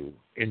 2,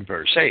 in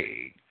verse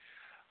 8,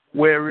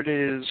 where it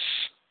is,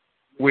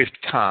 with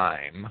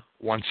time,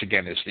 once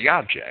again as the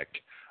object,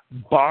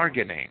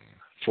 bargaining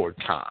for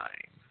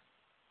time.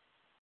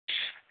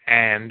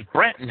 And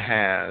Brenton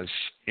has,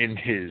 in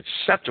his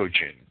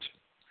Septuagint,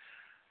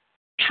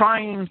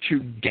 trying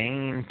to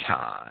gain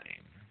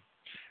time.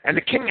 And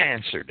the king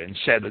answered and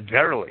said,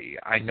 "Verily,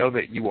 I know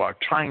that you are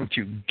trying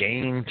to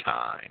gain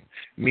time,"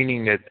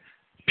 meaning that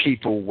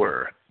people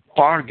were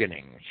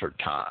bargaining for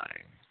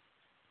time.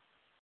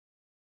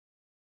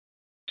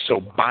 So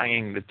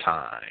buying the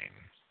time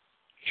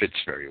fits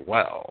very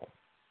well.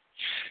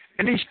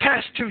 In these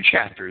past 2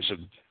 chapters of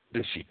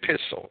this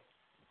epistle,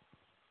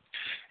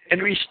 in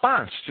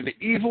response to the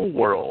evil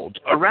world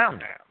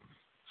around them,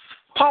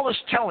 Paul is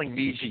telling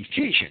these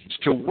Ephesians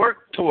to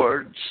work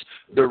towards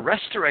the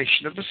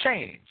restoration of the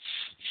saints,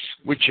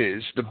 which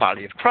is the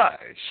body of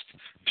Christ,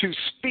 to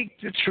speak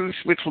the truth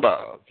with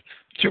love,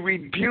 to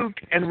rebuke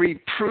and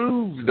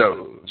reprove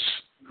those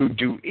who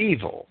do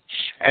evil,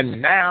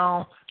 and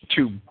now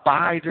to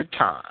buy the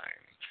time,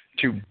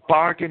 to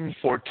bargain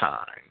for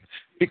time,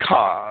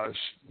 because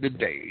the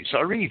days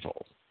are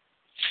evil,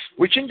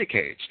 which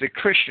indicates that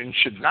Christians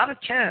should not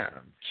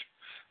attempt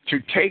to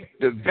take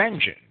the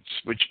vengeance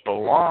which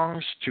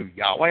belongs to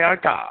Yahweh our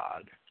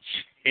God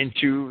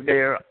into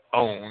their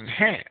own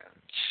hands.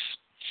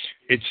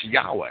 It's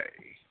Yahweh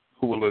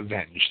who will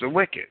avenge the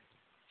wicked.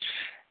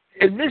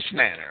 In this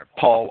manner,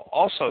 Paul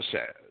also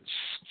says,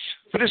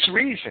 for this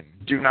reason,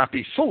 do not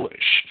be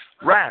foolish.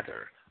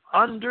 Rather,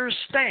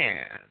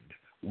 understand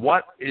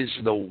what is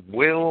the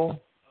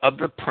will of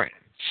the Prince,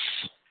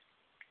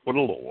 or the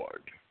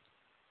Lord.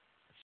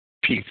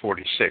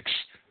 P46,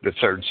 the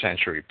 3rd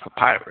century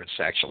papyrus,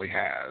 actually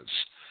has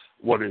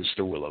what is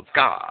the will of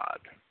God.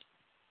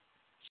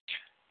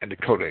 And the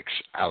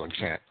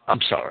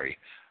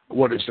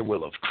what is the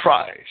will of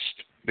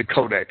Christ? The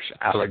Codex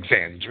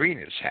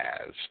Alexandrinus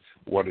has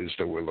what is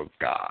the will of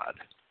God.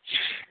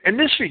 In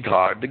this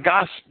regard,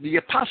 the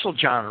Apostle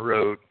John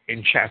wrote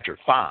in chapter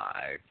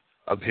 5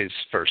 of his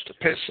first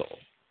epistle,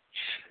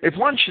 if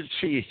one should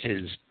see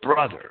his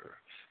brother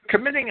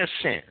committing a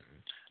sin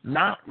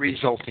not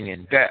resulting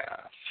in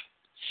death,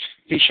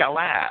 he shall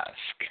ask,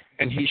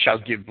 and he shall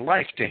give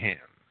life to him,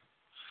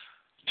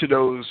 to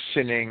those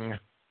sinning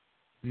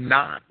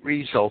not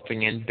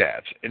resulting in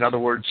death. In other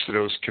words, to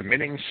those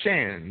committing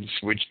sins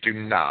which do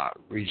not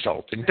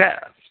result in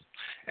death.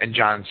 And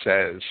John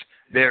says,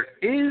 there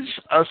is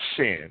a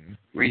sin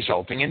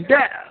resulting in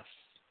death.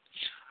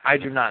 I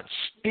do not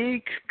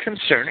speak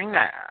concerning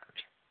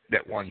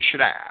that one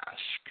should ask.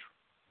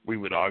 We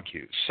would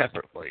argue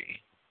separately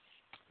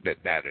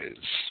that is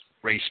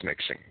race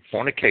mixing.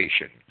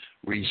 Fornication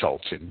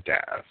results in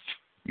death.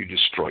 You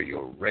destroy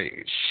your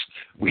race.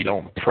 We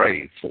don't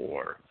pray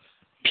for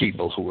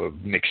people who have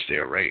mixed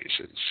their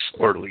races,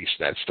 or at least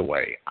that's the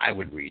way I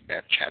would read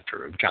that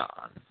chapter of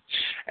John.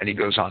 And he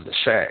goes on to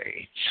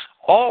say,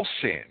 all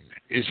sin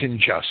is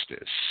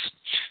injustice,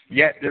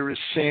 yet there is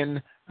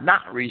sin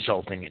not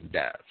resulting in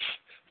death.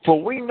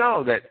 For we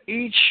know that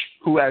each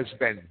who has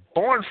been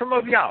born from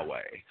of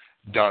Yahweh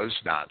does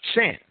not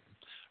sin.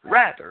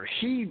 Rather,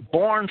 he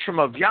born from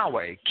of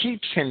Yahweh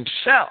keeps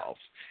himself,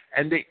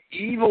 and the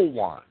evil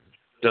one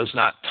does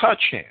not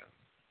touch him.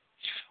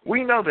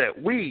 We know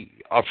that we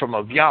are from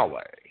of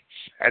Yahweh,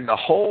 and the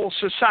whole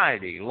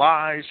society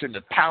lies in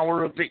the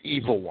power of the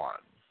evil one.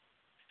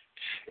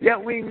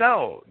 Yet we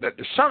know that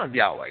the Son of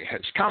Yahweh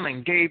has come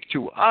and gave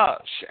to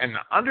us an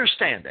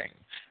understanding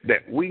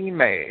that we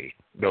may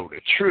know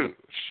the truth.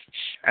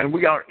 And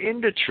we are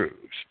in the truth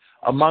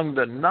among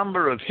the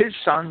number of his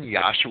Son,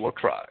 Yahshua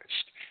Christ.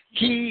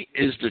 He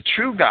is the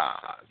true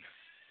God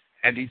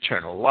and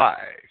eternal life.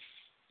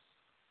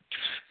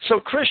 So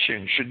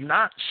Christians should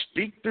not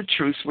speak the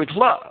truth with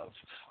love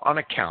on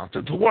account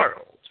of the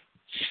world,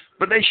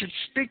 but they should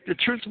speak the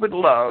truth with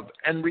love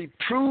and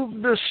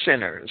reprove the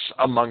sinners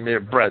among their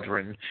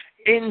brethren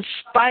in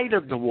spite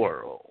of the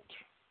world.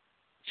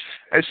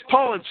 As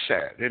Paul had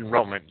said in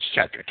Romans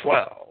chapter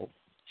 12,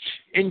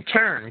 in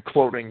turn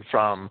quoting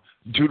from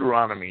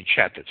Deuteronomy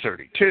chapter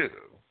 32,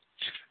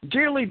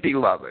 dearly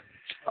beloved,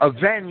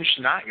 avenge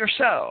not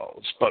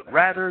yourselves, but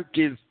rather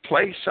give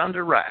place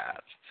unto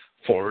wrath,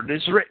 for it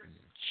is written,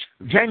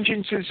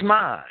 vengeance is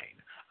mine,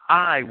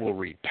 I will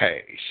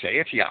repay,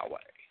 saith Yahweh.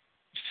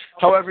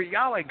 However,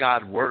 Yahweh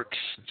God works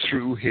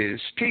through his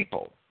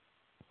people,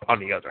 on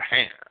the other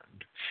hand.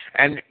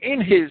 And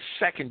in his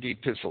second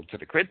epistle to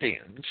the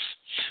Corinthians,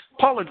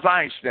 Paul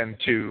advised them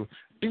to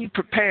be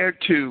prepared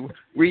to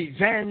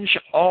revenge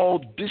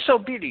all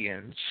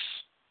disobedience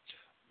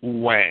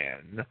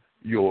when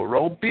your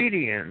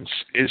obedience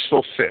is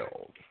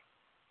fulfilled.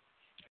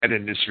 And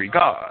in this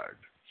regard,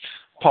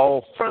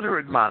 Paul further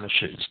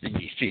admonishes the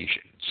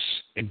Ephesians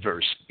in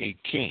verse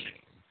 18.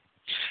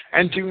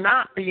 And do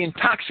not be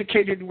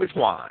intoxicated with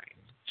wine,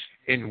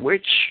 in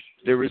which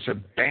there is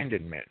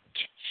abandonment.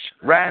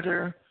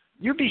 Rather,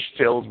 you be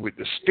filled with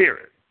the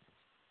Spirit.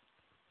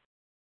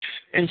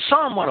 In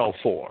Psalm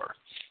 104,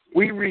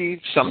 we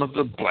read some of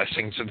the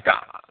blessings of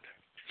God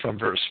from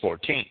verse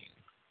 14.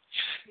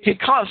 He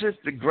causeth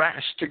the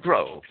grass to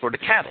grow for the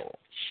cattle,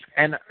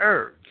 and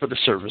herb for the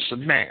service of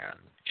man,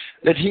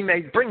 that he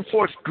may bring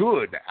forth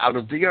good out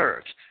of the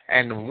earth,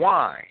 and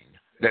wine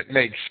that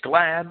makes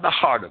glad the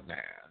heart of man,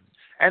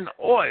 and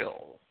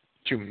oil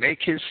to make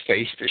his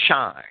face to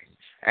shine,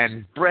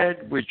 and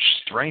bread which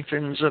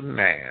strengthens a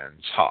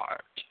man's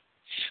heart.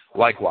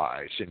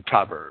 Likewise, in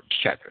Proverbs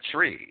chapter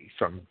 3,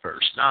 from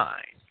verse 9,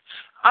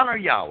 honor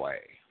Yahweh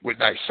with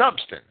thy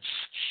substance,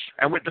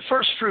 and with the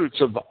first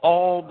fruits of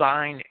all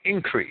thine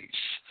increase.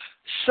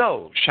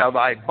 So shall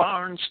thy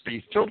barns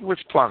be filled with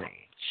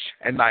plenty,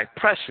 and thy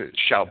presses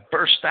shall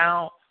burst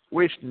out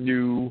with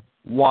new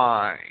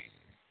wine.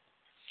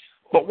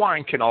 But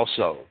wine can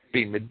also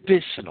be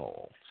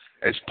medicinal,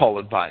 as Paul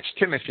advised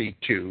Timothy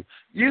to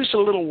use a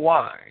little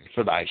wine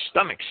for thy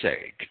stomach's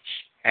sake,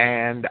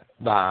 and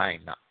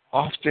thine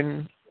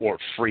often or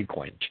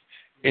frequent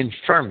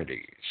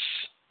infirmities.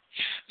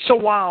 So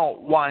while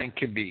wine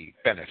can be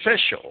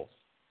beneficial,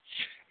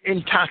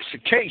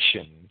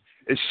 intoxication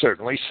is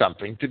certainly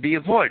something to be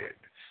avoided,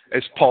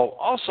 as Paul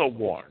also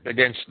warned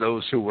against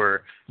those who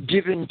were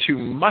given too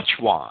much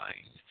wine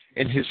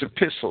in his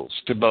epistles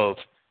to both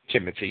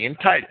Timothy and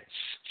Titus.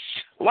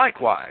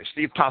 Likewise,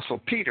 the Apostle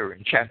Peter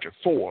in chapter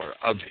 4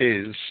 of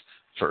his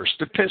first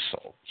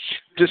epistle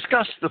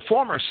discussed the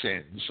former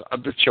sins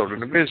of the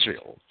children of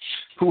Israel,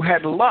 who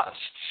had lusts,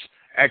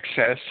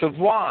 excess of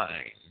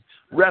wine,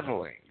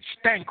 revelings,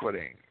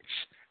 banquetings,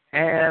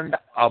 and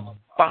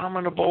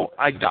abominable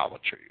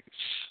idolatries.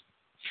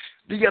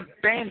 The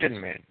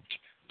abandonment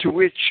to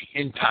which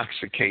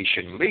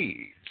intoxication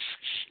leads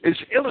is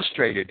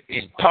illustrated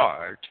in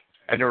part,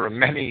 and there are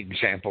many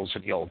examples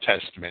in the Old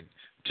Testament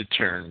to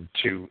turn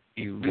to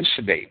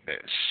elucidate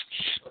this,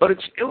 but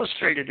it's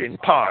illustrated in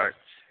part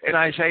in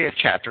Isaiah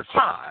chapter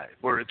 5,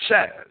 where it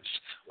says,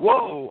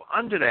 "Woe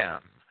unto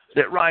them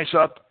that rise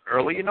up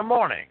early in the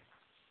morning,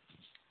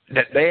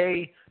 that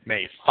they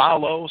may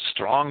follow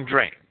strong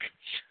drink,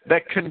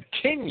 that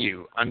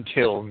continue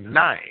until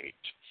night,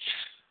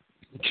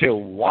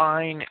 till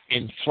wine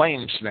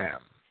inflames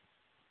them.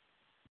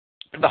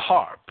 The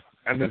harp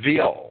and the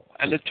viol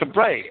and the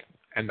tabret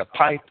and the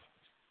pipe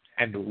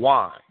and the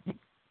wine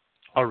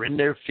are in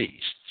their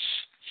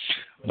feasts,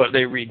 but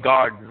they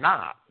regard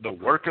not the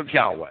work of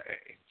Yahweh,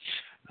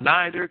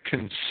 neither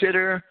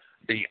consider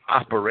the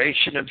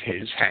operation of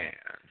his hands."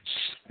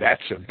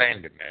 That's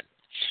abandonment.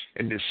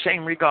 In the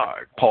same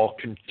regard, Paul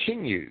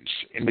continues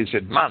in his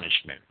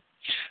admonishment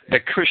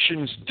that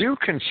Christians do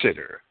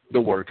consider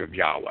the work of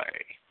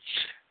Yahweh,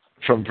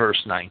 from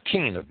verse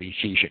 19 of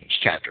Ephesians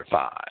chapter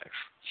 5.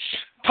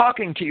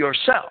 "Talking to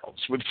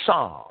yourselves with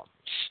psalms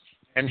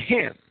and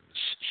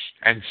hymns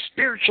and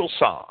spiritual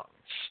songs,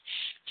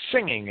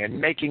 singing and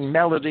making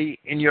melody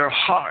in your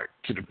heart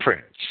to the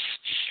Prince,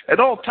 at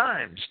all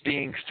times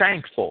being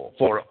thankful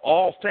for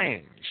all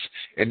things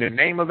in the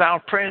name of our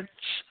Prince,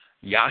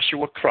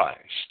 Yahshua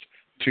Christ,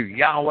 to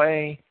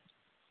Yahweh,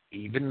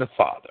 even the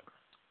Father."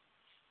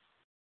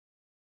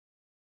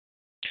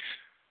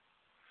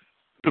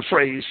 The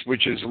phrase,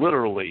 which is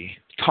literally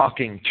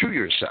 "talking to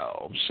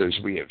yourselves," as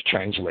we have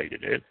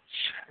translated it,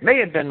 may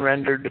have been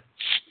rendered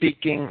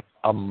 "speaking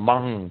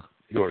among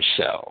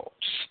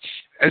yourselves."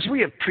 As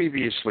we have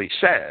previously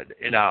said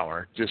in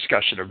our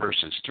discussion of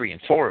verses 3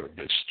 and 4 of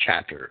this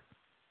chapter,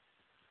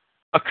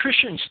 a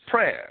Christian's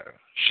prayer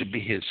should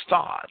be his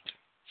thought,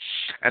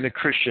 and a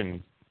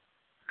Christian's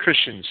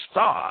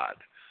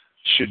thought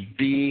should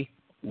be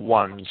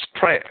one's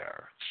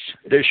prayer.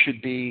 There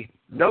should be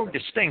no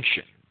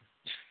distinction.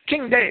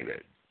 King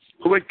David,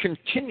 who had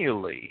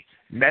continually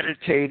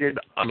meditated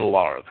on the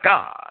law of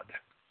God,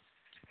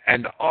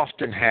 and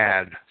often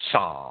had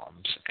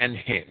psalms and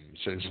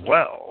hymns as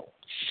well,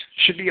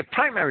 should be a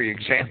primary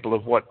example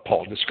of what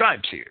Paul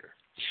describes here.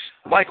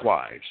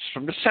 Likewise,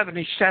 from the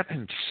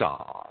 77th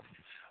Psalm,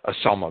 a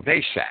psalm of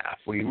Asaph,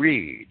 we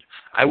read,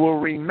 "I will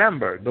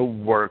remember the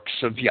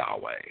works of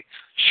Yahweh.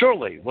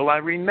 Surely will I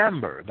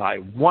remember thy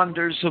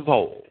wonders of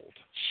old.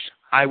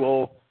 I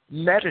will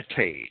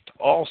meditate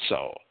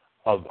also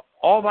of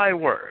all thy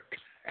work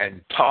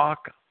and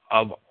talk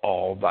of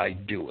all thy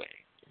doings."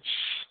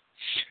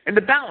 In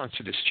the balance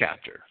of this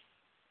chapter,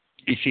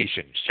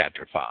 Ephesians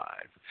chapter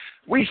 5,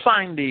 we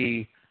find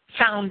the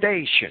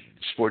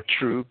foundations for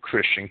true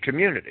Christian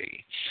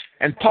community.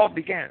 And Paul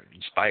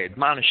begins by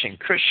admonishing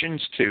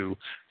Christians to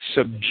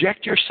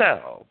subject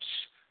yourselves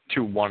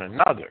to one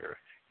another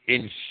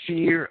in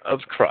fear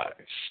of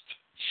Christ.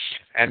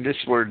 And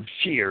this word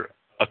fear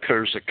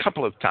occurs a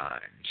couple of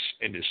times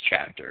in this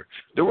chapter.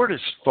 The word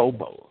is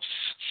phobos.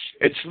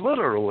 It's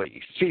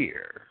literally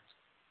fear,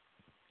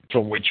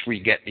 from which we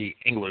get the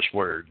English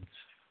word,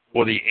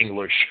 or the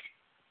English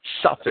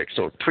suffix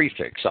or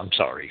prefix,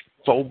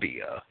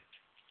 phobia.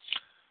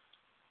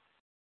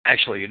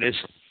 Actually,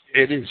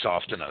 it is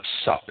often a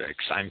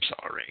suffix,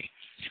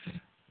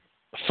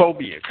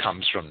 Phobia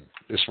comes from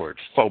this word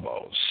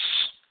phobos.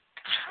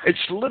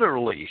 It's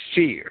literally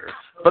fear,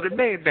 but it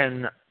may have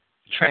been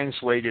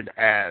translated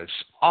as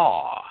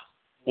awe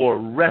or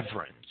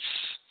reverence.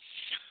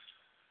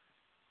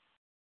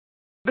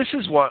 This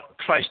is what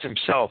Christ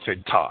himself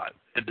had taught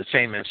at the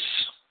famous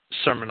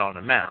Sermon on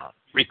the Mount,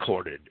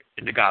 recorded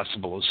in the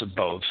Gospels of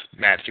both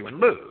Matthew and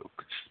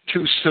Luke,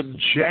 to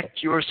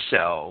subject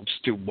yourselves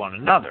to one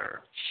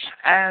another.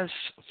 As,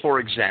 for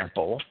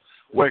example,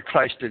 where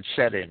Christ had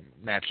said in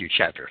Matthew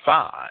chapter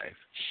 5,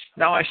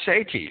 "Now I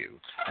say to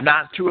you,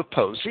 not to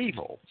oppose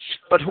evil,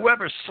 but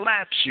whoever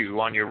slaps you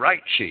on your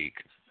right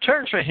cheek,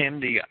 turn for him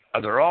the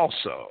other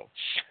also.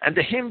 And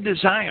to him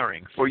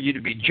desiring for you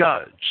to be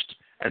judged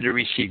and to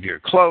receive your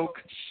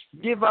cloak,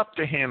 give up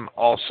to him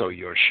also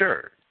your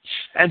shirt.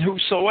 And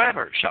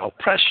whosoever shall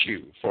press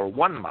you for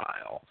 1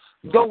 mile,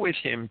 go with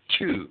him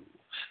 2.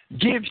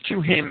 Give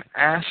to him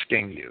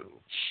asking you,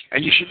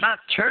 and you should not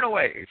turn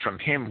away from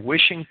him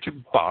wishing to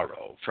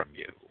borrow from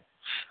you.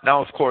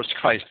 Now, of course,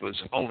 Christ was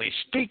only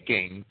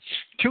speaking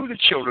to the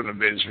children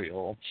of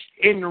Israel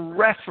in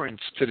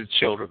reference to the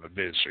children of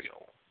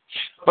Israel.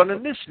 But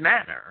in this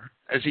manner,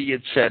 as he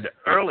had said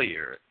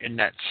earlier in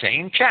that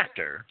same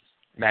chapter,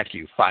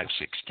 Matthew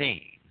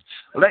 5:16,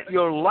 let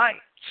your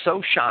light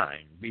so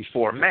shine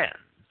before men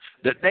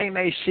that they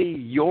may see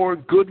your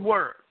good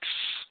works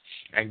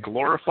and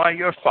glorify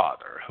your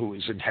Father who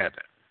is in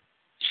heaven.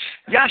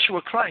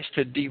 Yahshua Christ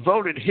had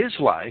devoted his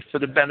life for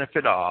the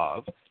benefit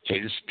of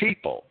his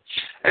people.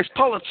 As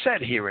Paul had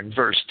said here in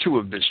verse 2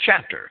 of this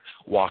chapter,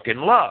 walk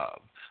in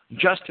love,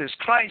 just as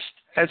Christ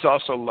has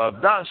also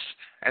loved us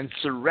and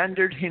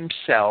surrendered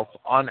himself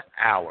on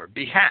our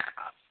behalf.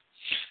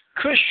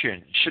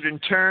 Christians should in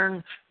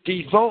turn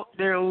devote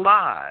their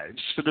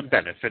lives for the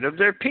benefit of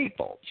their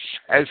people,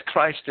 as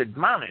Christ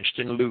admonished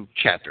in Luke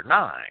chapter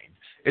 9.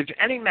 If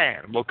any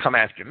man will come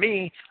after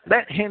me,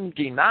 let him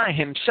deny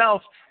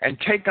himself and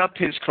take up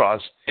his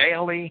cross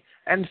daily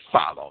and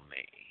follow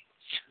me.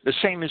 The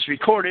same is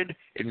recorded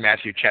in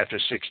Matthew chapter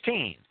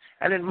 16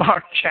 and in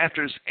Mark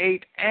chapters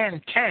 8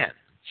 and 10.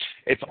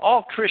 If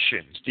all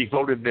Christians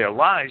devoted their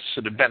lives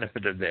to the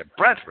benefit of their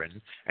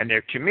brethren and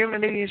their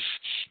communities,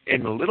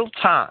 in a little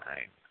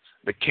time,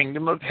 the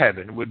kingdom of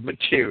heaven would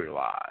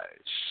materialize.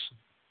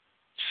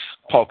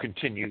 Paul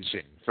continues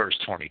in verse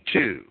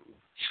 22,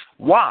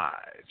 wives,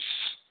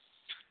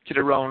 to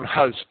their own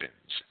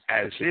husbands,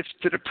 as if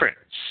to the prince,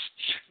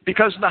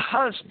 because the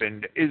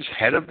husband is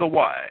head of the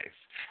wife,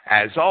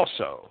 as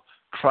also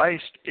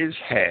Christ is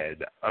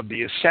head of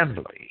the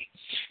assembly.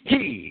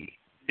 He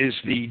is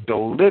the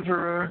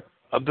deliverer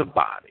of the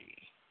body.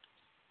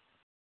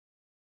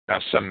 Now,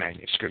 some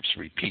manuscripts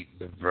repeat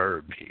the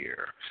verb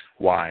here.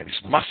 Wives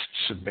must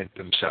submit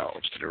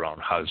themselves to their own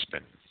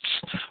husbands.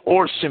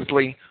 Or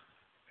simply,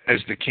 as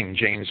the King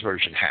James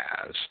Version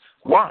has,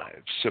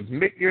 wives,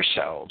 submit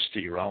yourselves to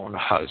your own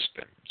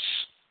husbands.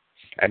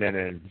 And then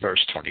in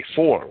verse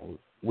 24,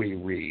 we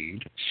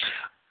read,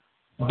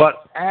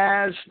 but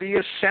as the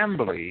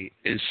assembly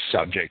is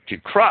subject to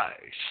Christ,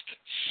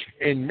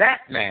 in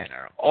that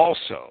manner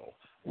also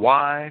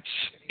wives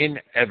in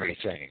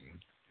everything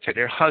to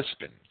their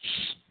husbands.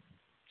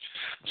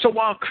 So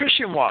while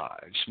Christian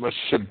wives must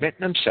submit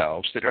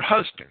themselves to their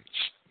husbands,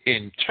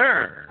 in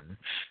turn,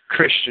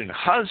 Christian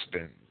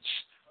husbands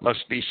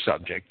must be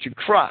subject to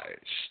Christ.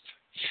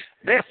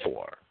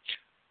 Therefore,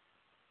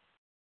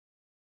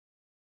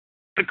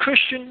 the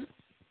Christian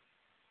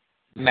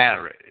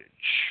marriage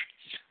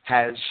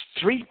has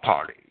 3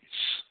 parties,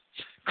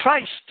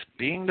 Christ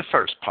being the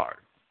first part,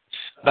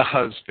 the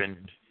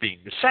husband being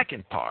the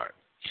second part,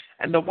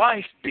 and the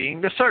wife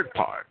being the third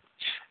part.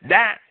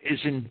 That is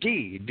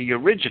indeed the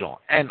original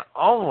and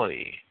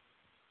only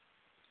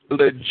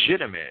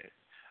legitimate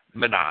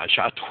menage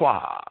a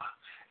trois.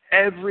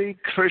 Every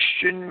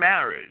Christian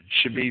marriage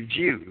should be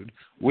viewed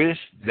with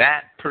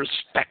that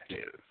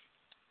perspective.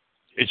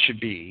 It should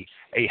be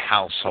a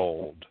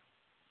household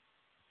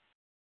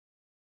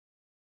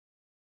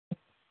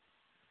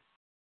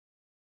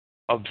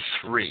of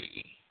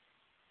 3.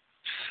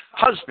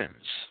 Husbands,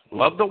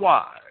 love the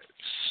wives,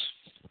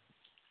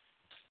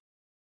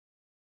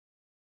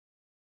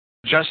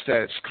 just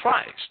as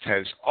Christ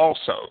has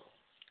also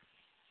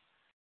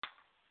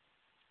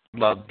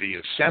loved the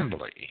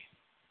assembly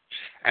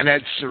and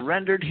had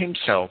surrendered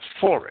himself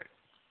for it.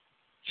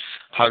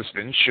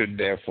 Husbands should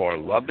therefore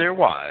love their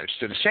wives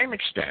to the same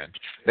extent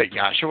that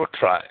Yahshua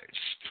Christ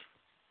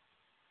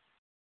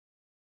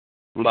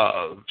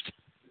loved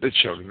the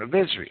children of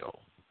Israel,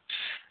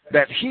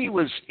 that he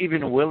was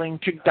even willing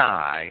to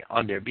die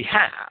on their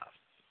behalf.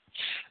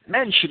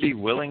 Men should be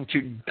willing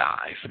to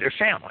die for their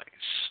families.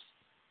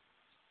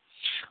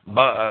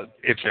 But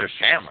if their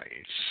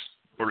families,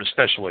 or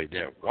especially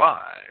their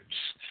wives,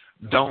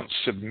 don't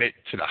submit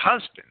to the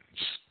husbands,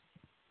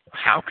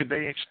 how could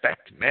they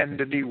expect men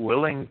to be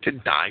willing to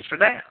die for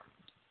them?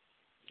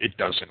 It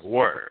doesn't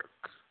work.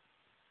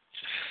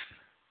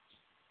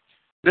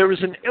 There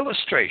is an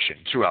illustration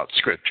throughout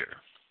Scripture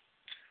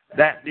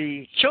that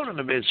the children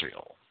of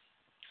Israel,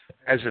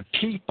 as a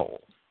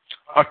people,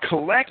 are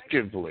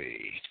collectively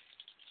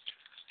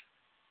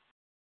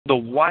the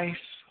wife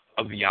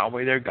of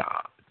Yahweh their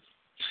God.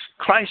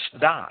 Christ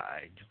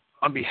died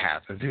on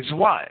behalf of his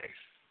wife.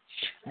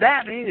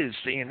 That is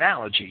the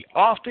analogy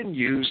often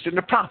used in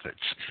the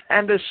prophets,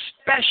 and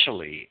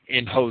especially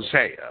in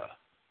Hosea.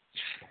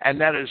 And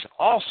that is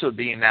also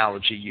the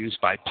analogy used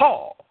by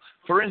Paul,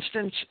 for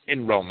instance,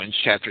 in Romans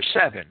chapter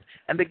 7,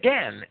 and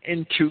again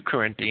in 2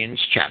 Corinthians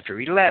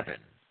chapter 11.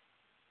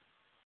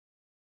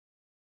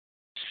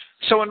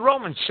 So in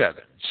Romans 7,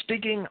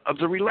 speaking of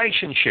the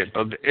relationship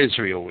of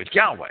Israel with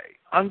Yahweh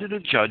under the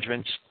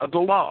judgments of the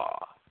law,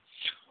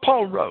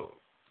 Paul wrote,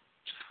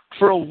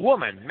 for a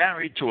woman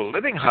married to a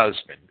living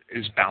husband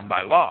is bound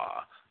by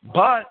law,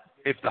 but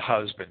if the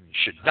husband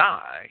should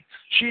die,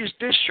 she is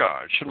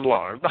discharged from the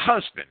law of the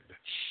husband.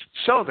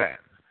 So then,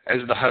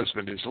 as the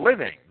husband is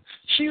living,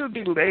 she would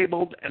be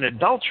labeled an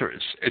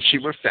adulteress if she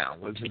were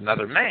found with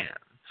another man.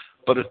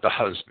 But if the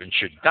husband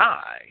should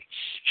die,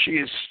 she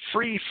is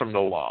free from the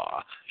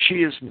law. She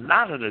is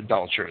not an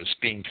adulteress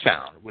being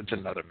found with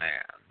another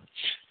man.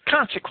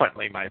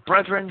 Consequently, my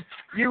brethren,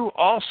 you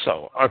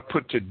also are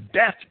put to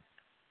death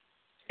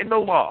in the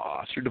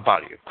law through the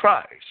body of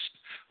Christ,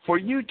 for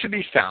you to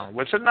be found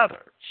with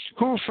another,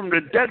 who from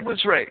the dead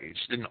was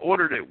raised, in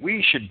order that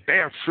we should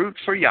bear fruit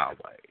for Yahweh.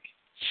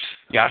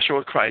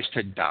 Yahshua Christ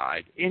had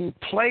died in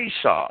place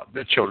of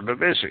the children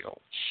of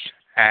Israel,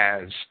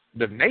 as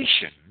the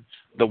nation,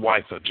 the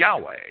wife of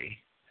Yahweh,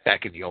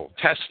 back in the Old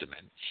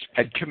Testament,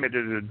 had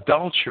committed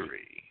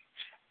adultery,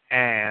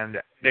 and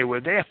they were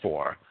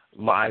therefore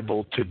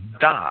liable to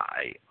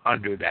die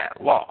under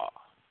that law.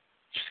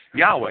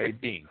 Yahweh,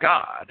 being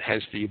God,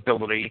 has the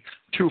ability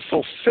to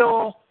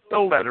fulfill the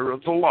letter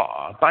of the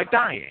law by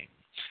dying,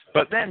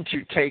 but then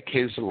to take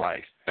his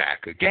life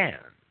back again.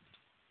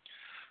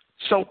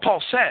 So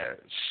Paul says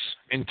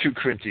in 2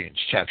 Corinthians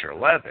chapter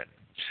 11,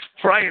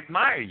 "For I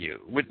admire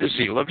you with the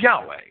zeal of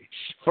Yahweh,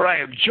 for I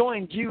have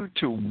joined you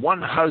to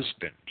one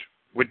husband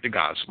with the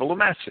gospel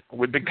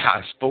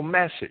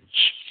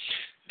message,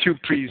 to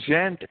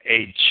present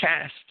a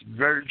chaste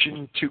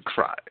virgin to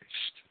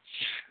Christ."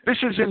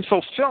 This is in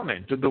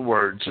fulfillment of the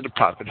words of the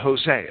prophet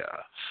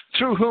Hosea,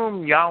 through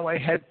whom Yahweh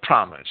had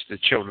promised the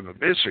children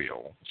of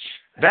Israel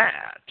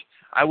that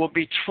I will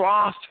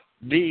betroth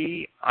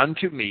thee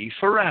unto me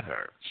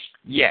forever.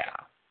 Yeah,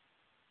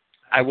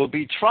 I will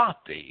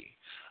betroth thee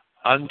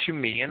unto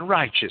me in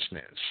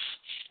righteousness,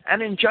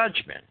 and in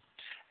judgment,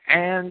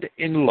 and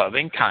in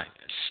loving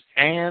kindness,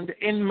 and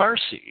in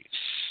mercies.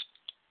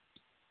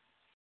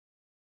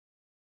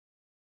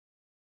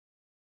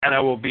 And I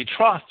will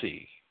betroth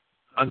thee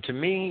unto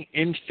me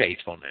in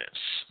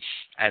faithfulness,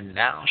 and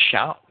thou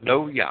shalt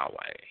know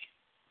Yahweh.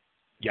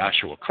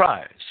 Yahshua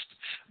Christ,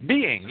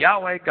 being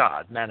Yahweh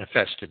God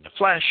manifest in the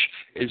flesh,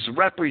 is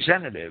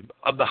representative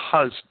of the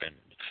husband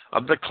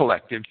of the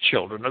collective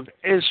children of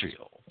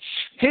Israel.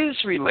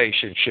 His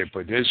relationship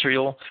with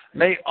Israel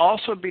may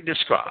also be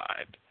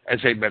described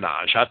as a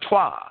menage a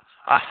trois,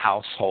 a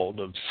household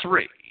of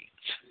three,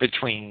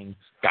 between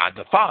God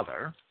the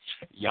Father,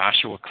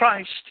 Yahshua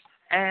Christ,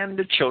 and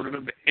the children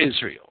of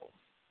Israel.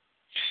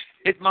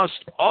 It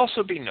must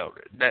also be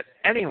noted that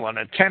anyone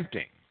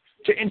attempting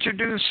to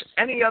introduce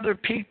any other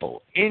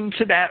people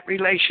into that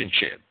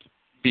relationship,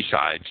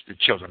 besides the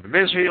children of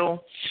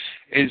Israel,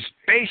 is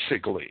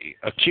basically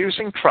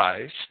accusing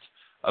Christ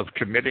of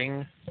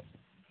committing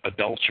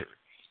adultery.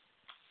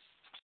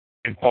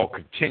 And Paul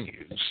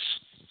continues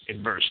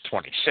in verse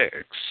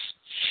 26,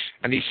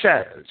 and he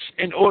says,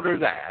 in order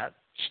that,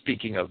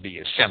 speaking of the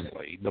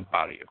assembly, the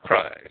body of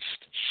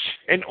Christ,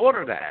 in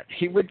order that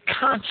he would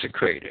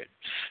consecrate it,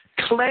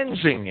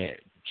 cleansing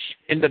it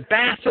in the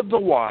bath of the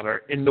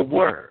water in the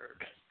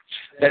word,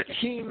 that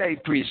he may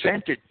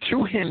present it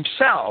to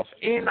himself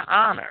in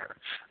honor,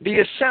 the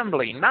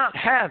assembly not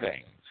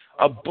having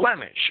a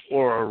blemish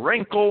or a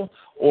wrinkle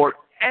or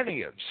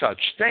any of such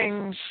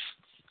things,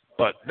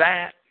 but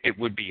that it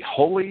would be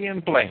holy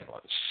and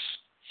blameless.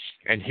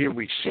 And here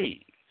we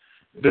see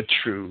the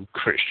true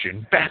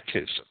Christian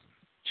baptism.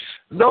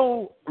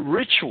 No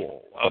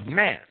ritual of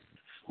man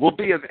will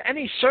be of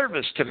any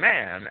service to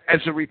man as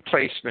a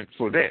replacement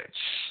for this.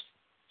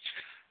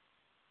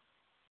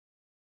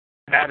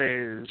 That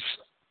is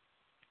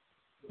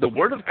the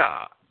Word of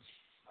God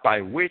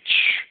by which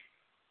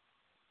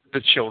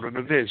the children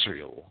of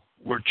Israel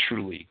were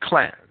truly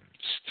cleansed.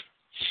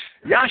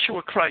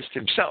 Yahshua Christ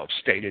himself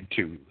stated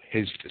to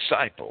his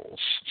disciples,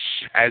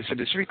 as it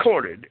is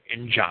recorded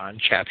in John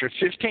chapter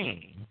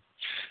 15,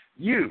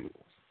 "You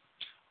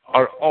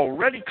are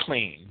already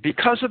clean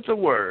because of the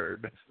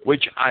word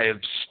which I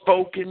have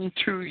spoken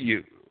to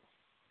you."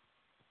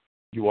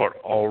 You are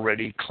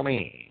already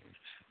clean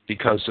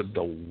because of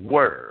the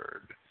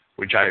word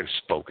which I have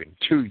spoken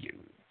to you.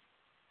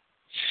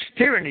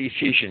 Here in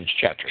Ephesians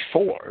chapter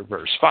 4,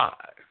 verse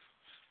 5,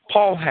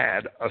 Paul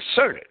had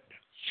asserted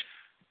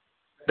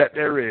that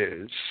there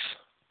is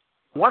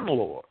one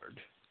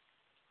Lord.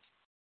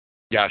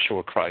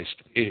 Yahshua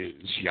Christ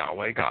is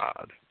Yahweh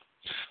God.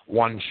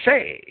 One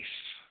faith,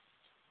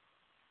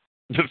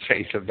 the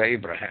faith of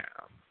Abraham,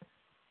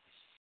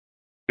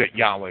 that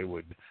Yahweh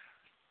would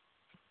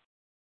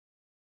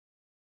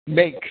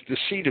make the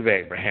seed of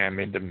Abraham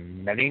into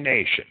many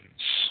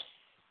nations,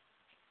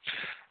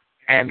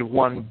 and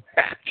one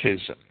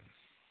baptism.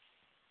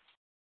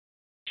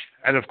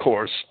 And of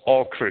course,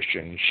 all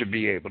Christians should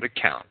be able to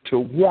count to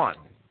one.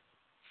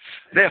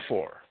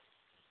 Therefore,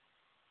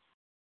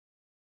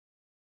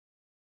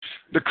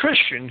 the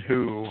Christian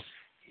who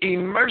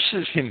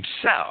immerses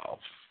himself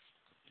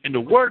in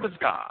the Word of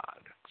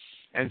God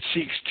and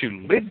seeks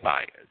to live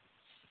by it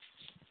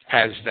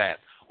has that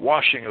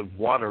washing of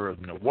water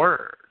of the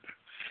Word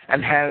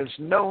and has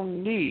no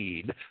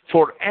need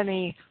for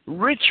any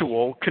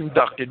ritual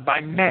conducted by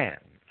men.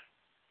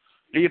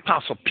 The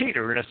Apostle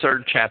Peter, in the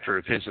 3rd chapter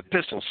of his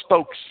epistle,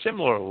 spoke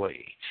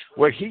similarly,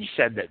 where he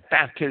said that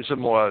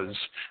baptism was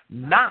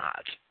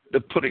not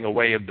the putting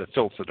away of the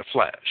filth of the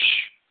flesh,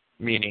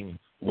 meaning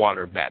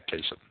water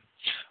baptism,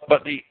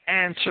 but the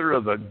answer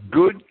of a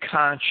good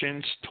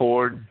conscience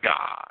toward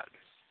God.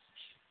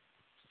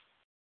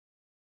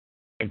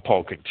 And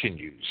Paul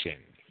continues in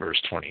verse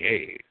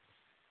 28.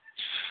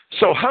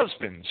 So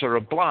husbands are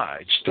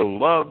obliged to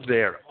love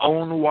their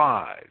own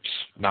wives,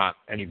 not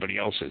anybody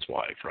else's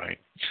wife, right?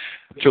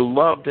 To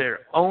love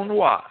their own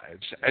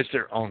wives as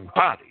their own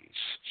bodies.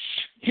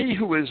 He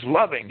who is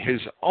loving his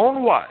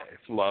own wife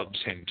loves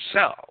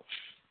himself.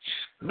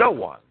 No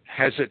one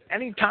has at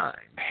any time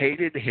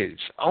hated his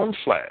own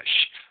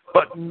flesh,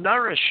 but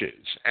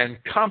nourishes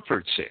and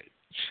comforts it,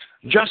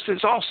 just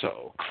as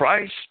also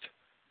Christ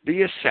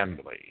the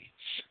assembly,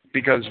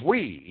 because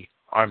we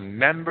are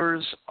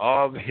members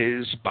of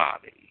his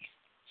body.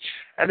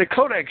 And the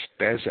Codex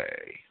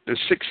Bezae, the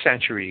 6th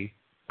century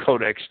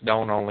codex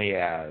known only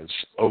as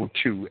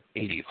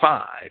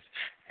O285,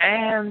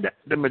 and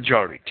the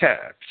majority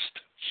text,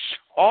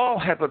 all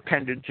have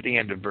appended to the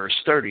end of verse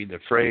 30 the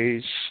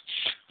phrase,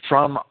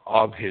 from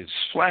of his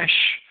flesh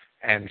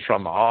and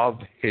from of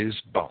his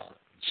bones,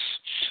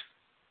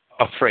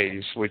 a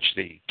phrase which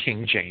the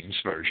King James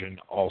Version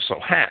also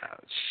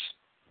has.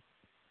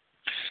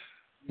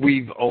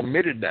 We've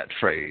omitted that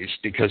phrase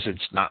because it's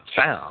not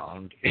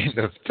found in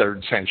the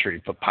 3rd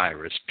century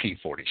papyrus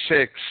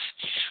P46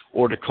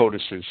 or the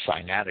codices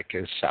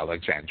Sinaiticus,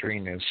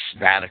 Alexandrinus,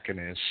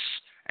 Vaticanus,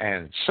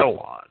 and so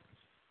on.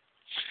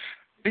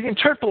 The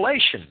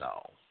interpolation,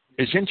 though,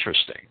 is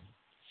interesting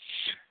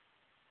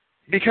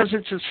because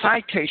it's a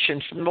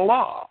citation from the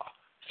law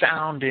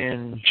found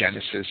in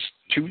Genesis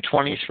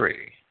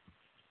 2:23.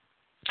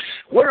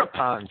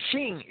 Whereupon,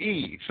 seeing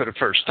Eve for the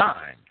first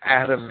time,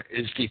 Adam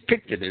is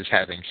depicted as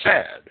having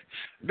said,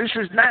 "This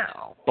is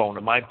now bone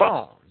of my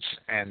bones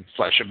and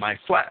flesh of my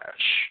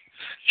flesh.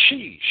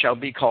 She shall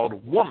be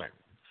called woman,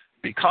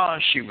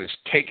 because she was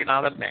taken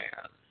out of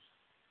man."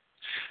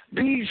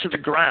 These are the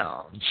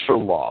grounds for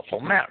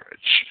lawful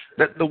marriage,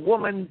 that the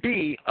woman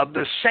be of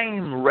the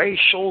same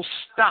racial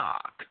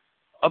stock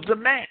of the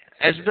man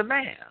as the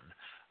man,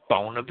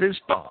 bone of his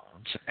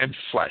bones and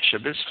flesh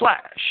of his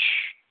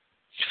flesh.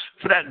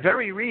 For that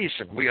very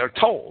reason, we are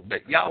told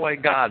that Yahweh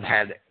God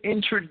had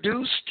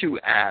introduced to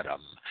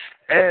Adam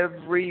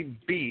every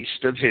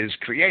beast of his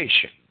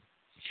creation.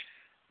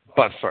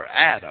 But for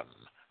Adam,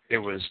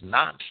 there was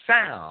not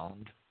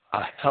found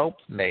a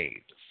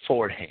helpmate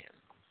for him.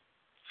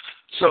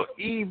 So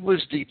Eve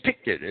was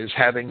depicted as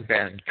having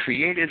been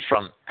created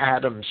from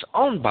Adam's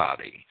own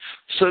body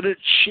so that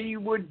she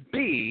would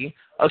be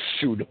a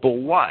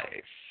suitable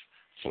wife,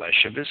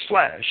 flesh of his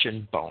flesh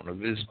and bone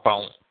of his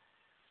bone.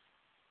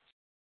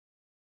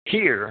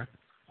 Here,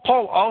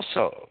 Paul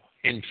also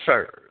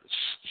infers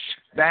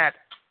that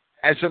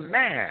as a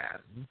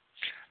man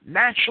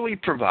naturally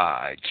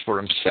provides for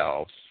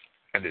himself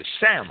and his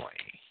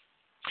family,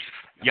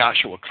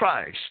 Yahshua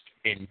Christ,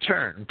 in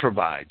turn,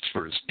 provides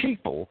for his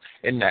people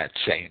in that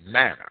same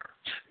manner,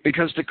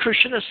 because the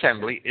Christian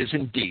assembly is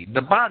indeed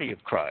the body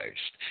of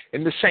Christ,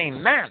 in the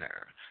same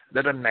manner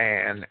that a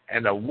man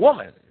and a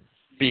woman,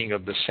 being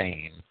of the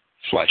same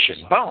flesh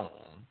and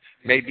bone,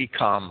 may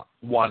become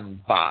one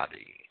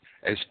body,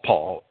 as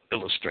Paul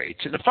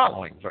illustrates in the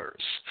following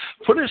verse.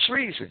 For this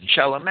reason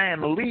shall a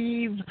man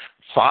leave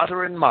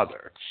father and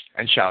mother,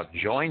 and shall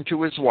join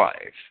to his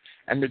wife,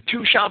 and the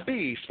two shall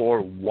be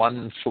for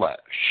one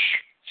flesh.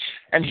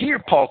 And here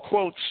Paul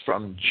quotes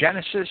from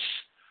Genesis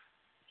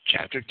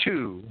chapter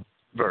 2,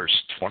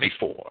 verse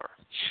 24,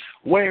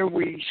 where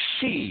we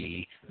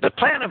see the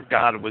plan of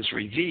God was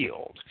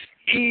revealed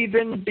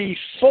even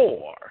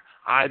before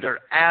either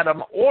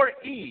Adam or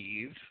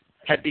Eve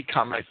had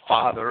become a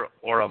father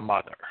or a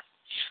mother,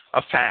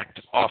 a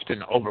fact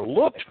often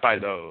overlooked by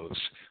those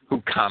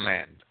who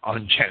comment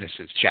on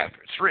Genesis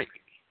chapter 3,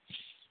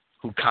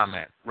 who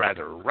comment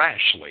rather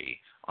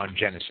rashly on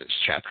Genesis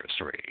chapter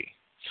 3.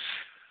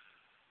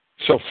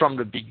 So from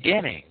the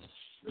beginning,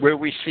 where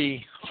we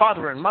see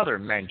father and mother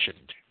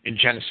mentioned in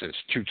Genesis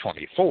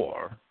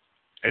 2:24,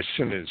 as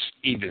soon as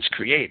Eve is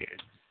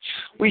created,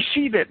 we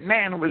see that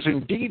man was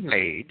indeed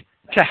made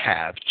to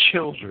have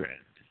children.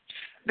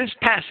 This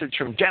passage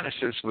from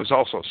Genesis was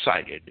also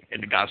cited in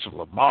the Gospel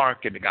of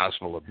Mark, in the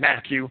Gospel of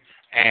Matthew,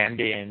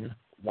 and in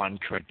 1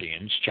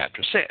 Corinthians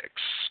chapter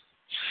 6.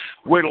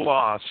 Where the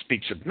law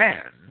speaks of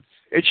men,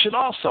 it should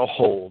also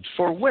hold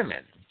for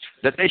women,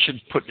 that they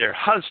should put their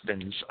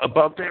husbands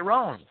above their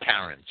own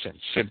parents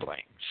and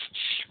siblings.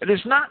 It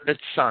is not that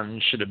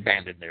sons should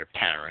abandon their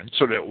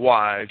parents or that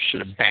wives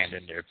should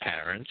abandon their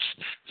parents,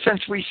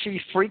 since we see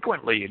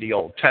frequently in the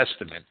Old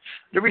Testament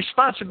the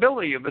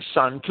responsibility of a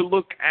son to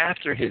look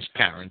after his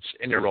parents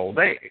in their old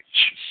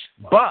age.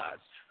 But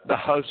the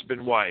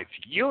husband-wife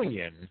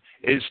union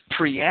is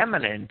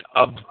preeminent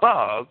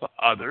above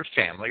other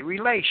family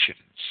relations.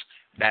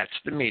 That's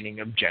the meaning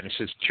of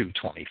Genesis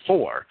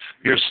 2:24.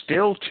 You're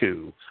still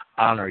to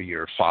honor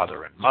your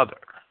father and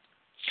mother.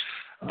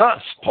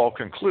 Thus, Paul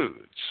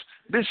concludes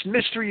This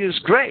mystery is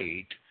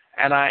great,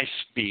 and I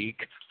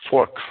speak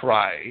for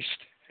Christ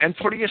and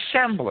for the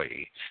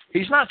assembly.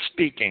 He's not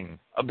speaking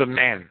of the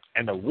man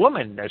and the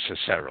woman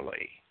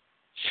necessarily.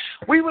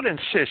 We would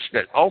insist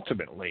that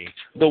ultimately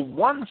the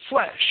one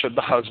flesh of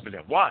the husband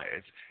and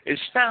wife is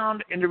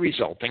found in the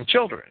resulting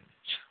children.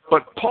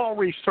 But Paul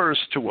refers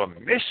to a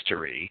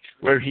mystery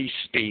where he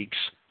speaks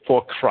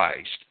for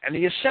Christ and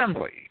the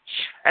assembly,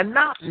 and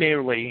not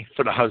merely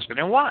for the husband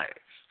and wife.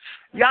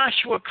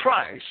 Yahshua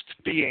Christ,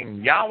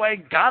 being Yahweh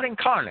God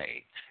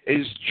incarnate,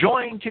 is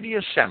joined to the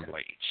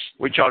assembly,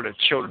 which are the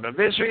children of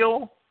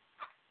Israel,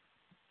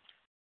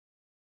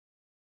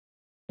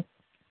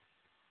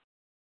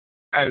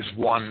 as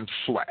one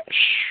flesh.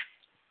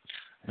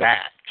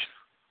 That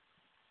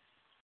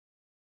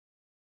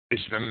is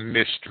the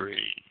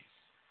mystery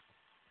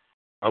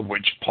of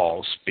which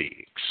Paul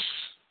speaks.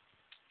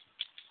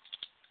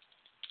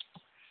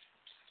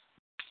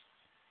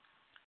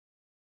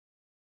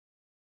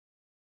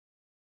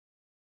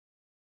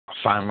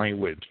 Finally,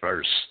 with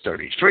verse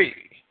 33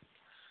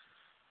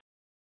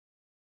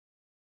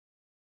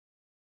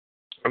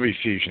 of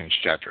Ephesians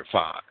chapter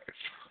 5.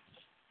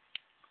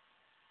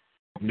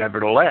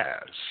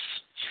 Nevertheless,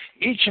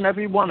 each and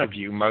every one of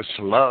you must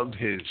love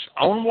his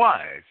own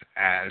wife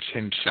as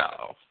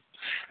himself,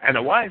 and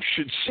a wife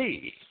should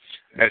see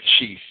that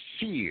she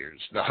fears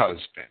the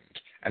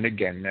husband. And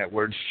again, that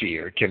word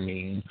fear can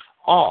mean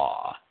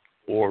awe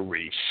or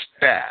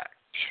respect.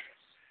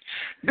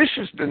 This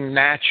is the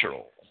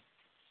natural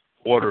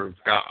order of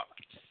God.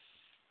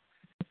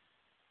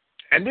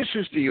 And this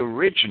is the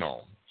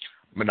original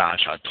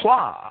Menage a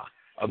Trois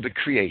of the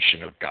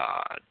creation of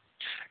God.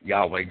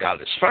 Yahweh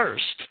God is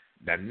first,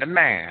 then the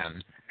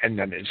man, and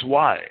then his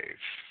wife.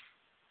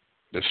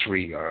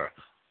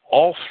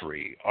 All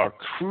three are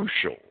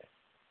crucial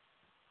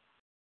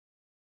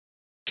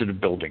to the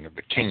building of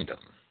the kingdom.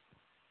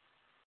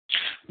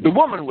 The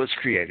woman was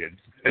created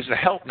as a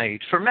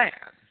helpmate for man,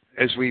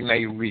 as we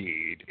may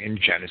read in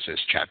Genesis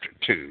chapter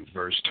 2,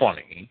 verse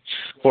 20.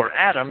 For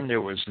Adam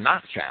there was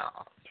not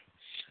found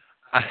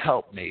a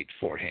helpmate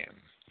for him,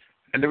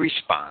 and the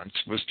response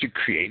was to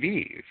create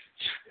Eve.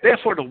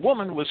 Therefore the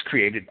woman was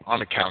created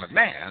on account of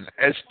man,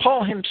 as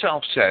Paul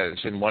himself says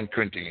in 1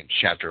 Corinthians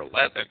chapter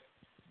 11,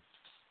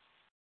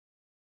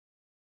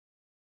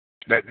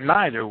 that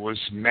neither was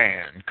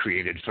man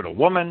created for the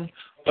woman,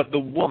 but the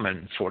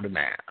woman for the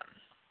man.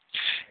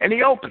 In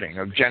the opening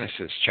of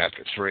Genesis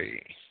chapter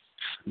 3,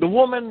 the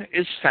woman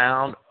is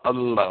found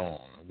alone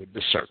with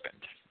the serpent.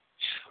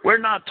 We're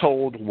not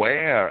told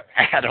where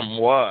Adam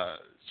was.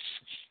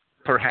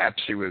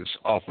 Perhaps he was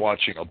off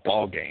watching a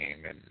ball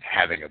game and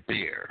having a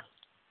beer.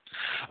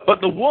 But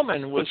the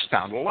woman was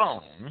found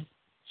alone,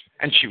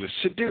 and she was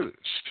seduced.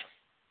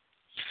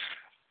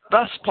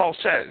 Thus Paul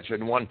says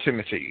in 1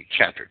 Timothy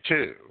chapter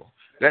 2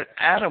 that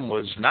Adam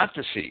was not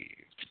deceived,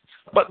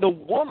 but the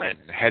woman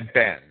had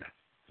been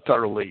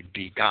thoroughly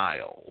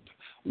beguiled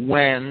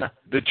when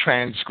the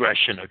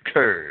transgression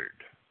occurred.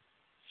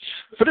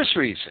 For this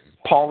reason,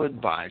 Paul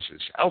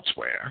advises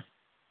elsewhere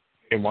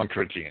in 1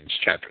 Corinthians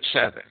chapter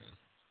 7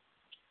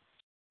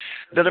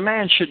 that a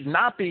man should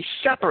not be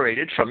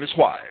separated from his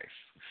wife,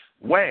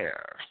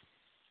 where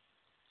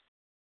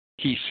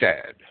he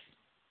said,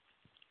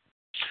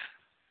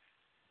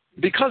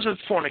 because of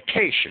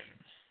fornication,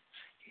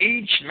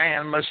 each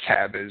man must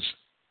have his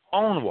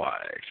own wife,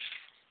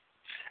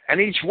 and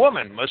each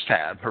woman must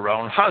have her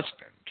own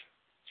husband.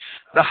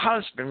 The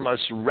husband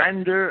must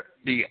render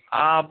the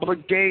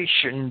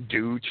obligation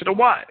due to the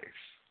wife.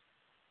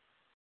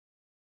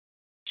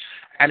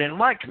 And in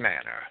like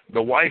manner,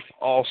 the wife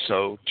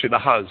also to the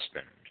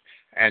husband.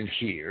 And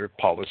here,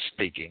 Paul is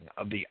speaking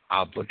of the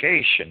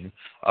obligation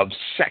of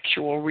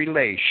sexual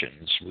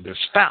relations with a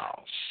spouse,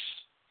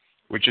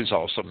 which is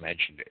also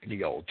mentioned in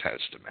the Old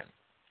Testament.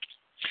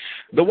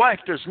 The wife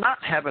does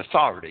not have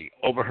authority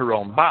over her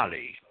own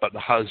body, but the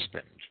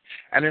husband.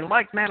 And in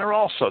like manner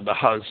also, the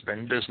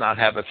husband does not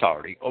have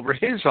authority over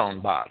his own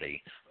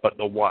body, but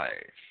the wife.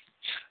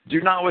 Do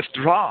not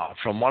withdraw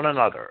from one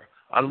another,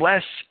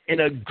 unless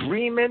in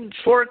agreement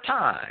for a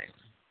time,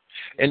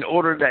 in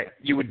order that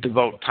you would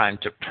devote time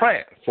to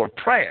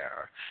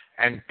prayer,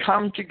 and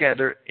come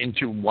together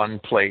into one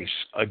place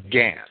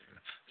again.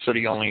 So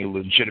the only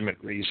legitimate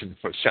reason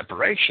for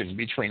separation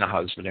between a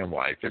husband and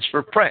wife is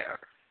for prayer.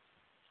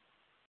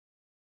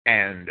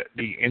 And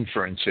the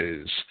inference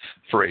is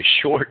for a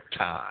short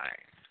time.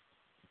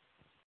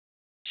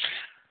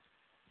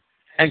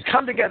 And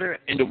come together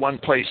into one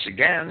place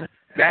again,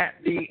 that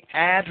the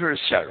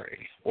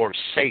adversary, or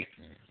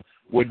Satan,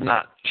 would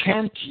not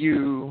tempt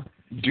you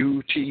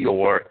due to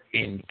your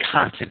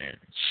incontinence.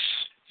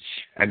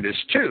 And this,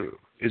 too,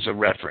 is a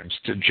reference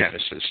to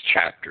Genesis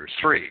chapter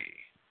 3.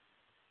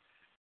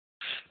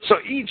 So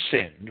Eve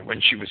sinned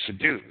when she was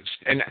seduced,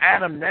 and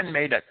Adam then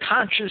made a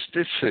conscious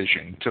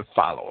decision to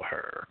follow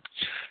her,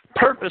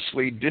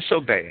 purposely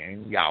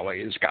disobeying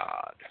Yahweh as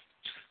God.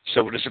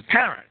 So it is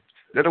apparent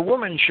that a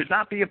woman should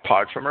not be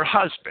apart from her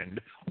husband,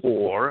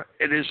 or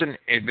it is an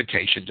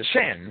invitation to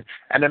sin,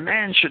 and a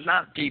man should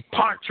not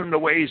depart from the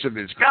ways of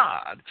his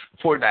God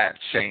for that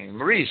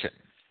same reason.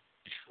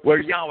 Where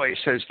Yahweh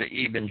says to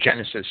Eve in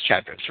Genesis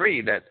chapter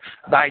 3 that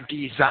thy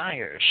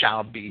desire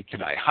shall be to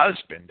thy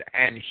husband,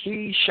 and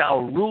he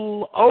shall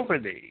rule over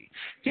thee.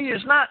 He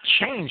is not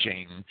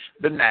changing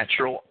the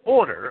natural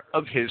order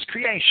of his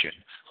creation,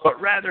 but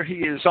rather he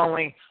is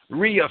only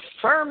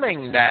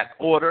reaffirming that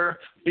order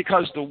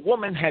because the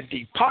woman had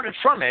departed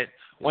from it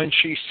when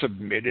she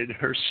submitted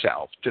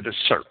herself to the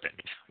serpent,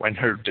 when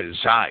her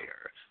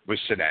desire was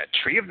to that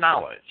tree of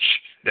knowledge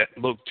that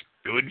looked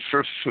good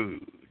for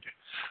food.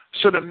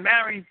 So the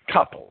married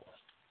couple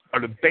are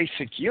the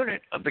basic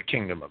unit of the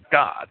kingdom of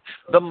God,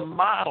 the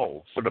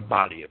model for the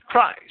body of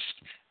Christ.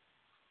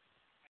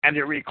 And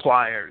it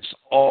requires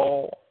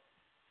all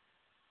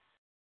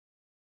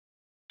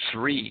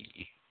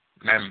three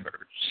members,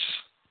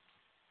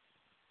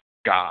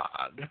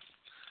 God,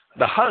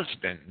 the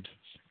husband,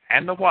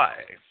 and the wife,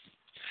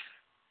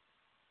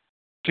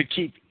 to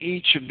keep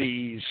each of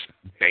these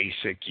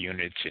basic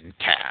units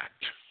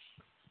intact,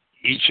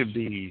 each of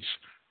these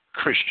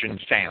Christian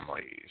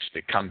families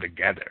that come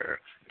together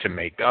to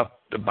make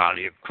up the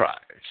body of Christ.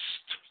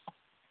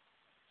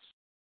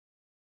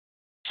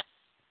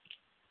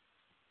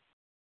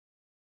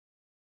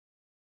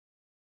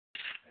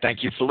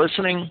 Thank you for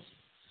listening.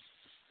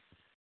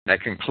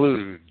 That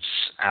concludes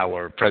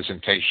our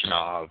presentation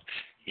of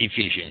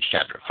Ephesians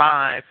chapter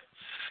 5.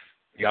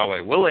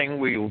 Yahweh willing,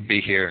 we will be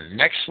here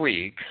next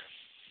week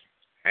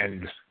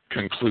and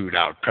conclude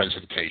our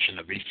presentation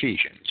of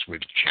Ephesians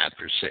with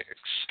chapter 6.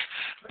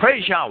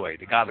 Praise Yahweh,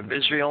 the God of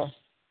Israel,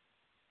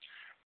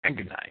 and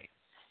good night.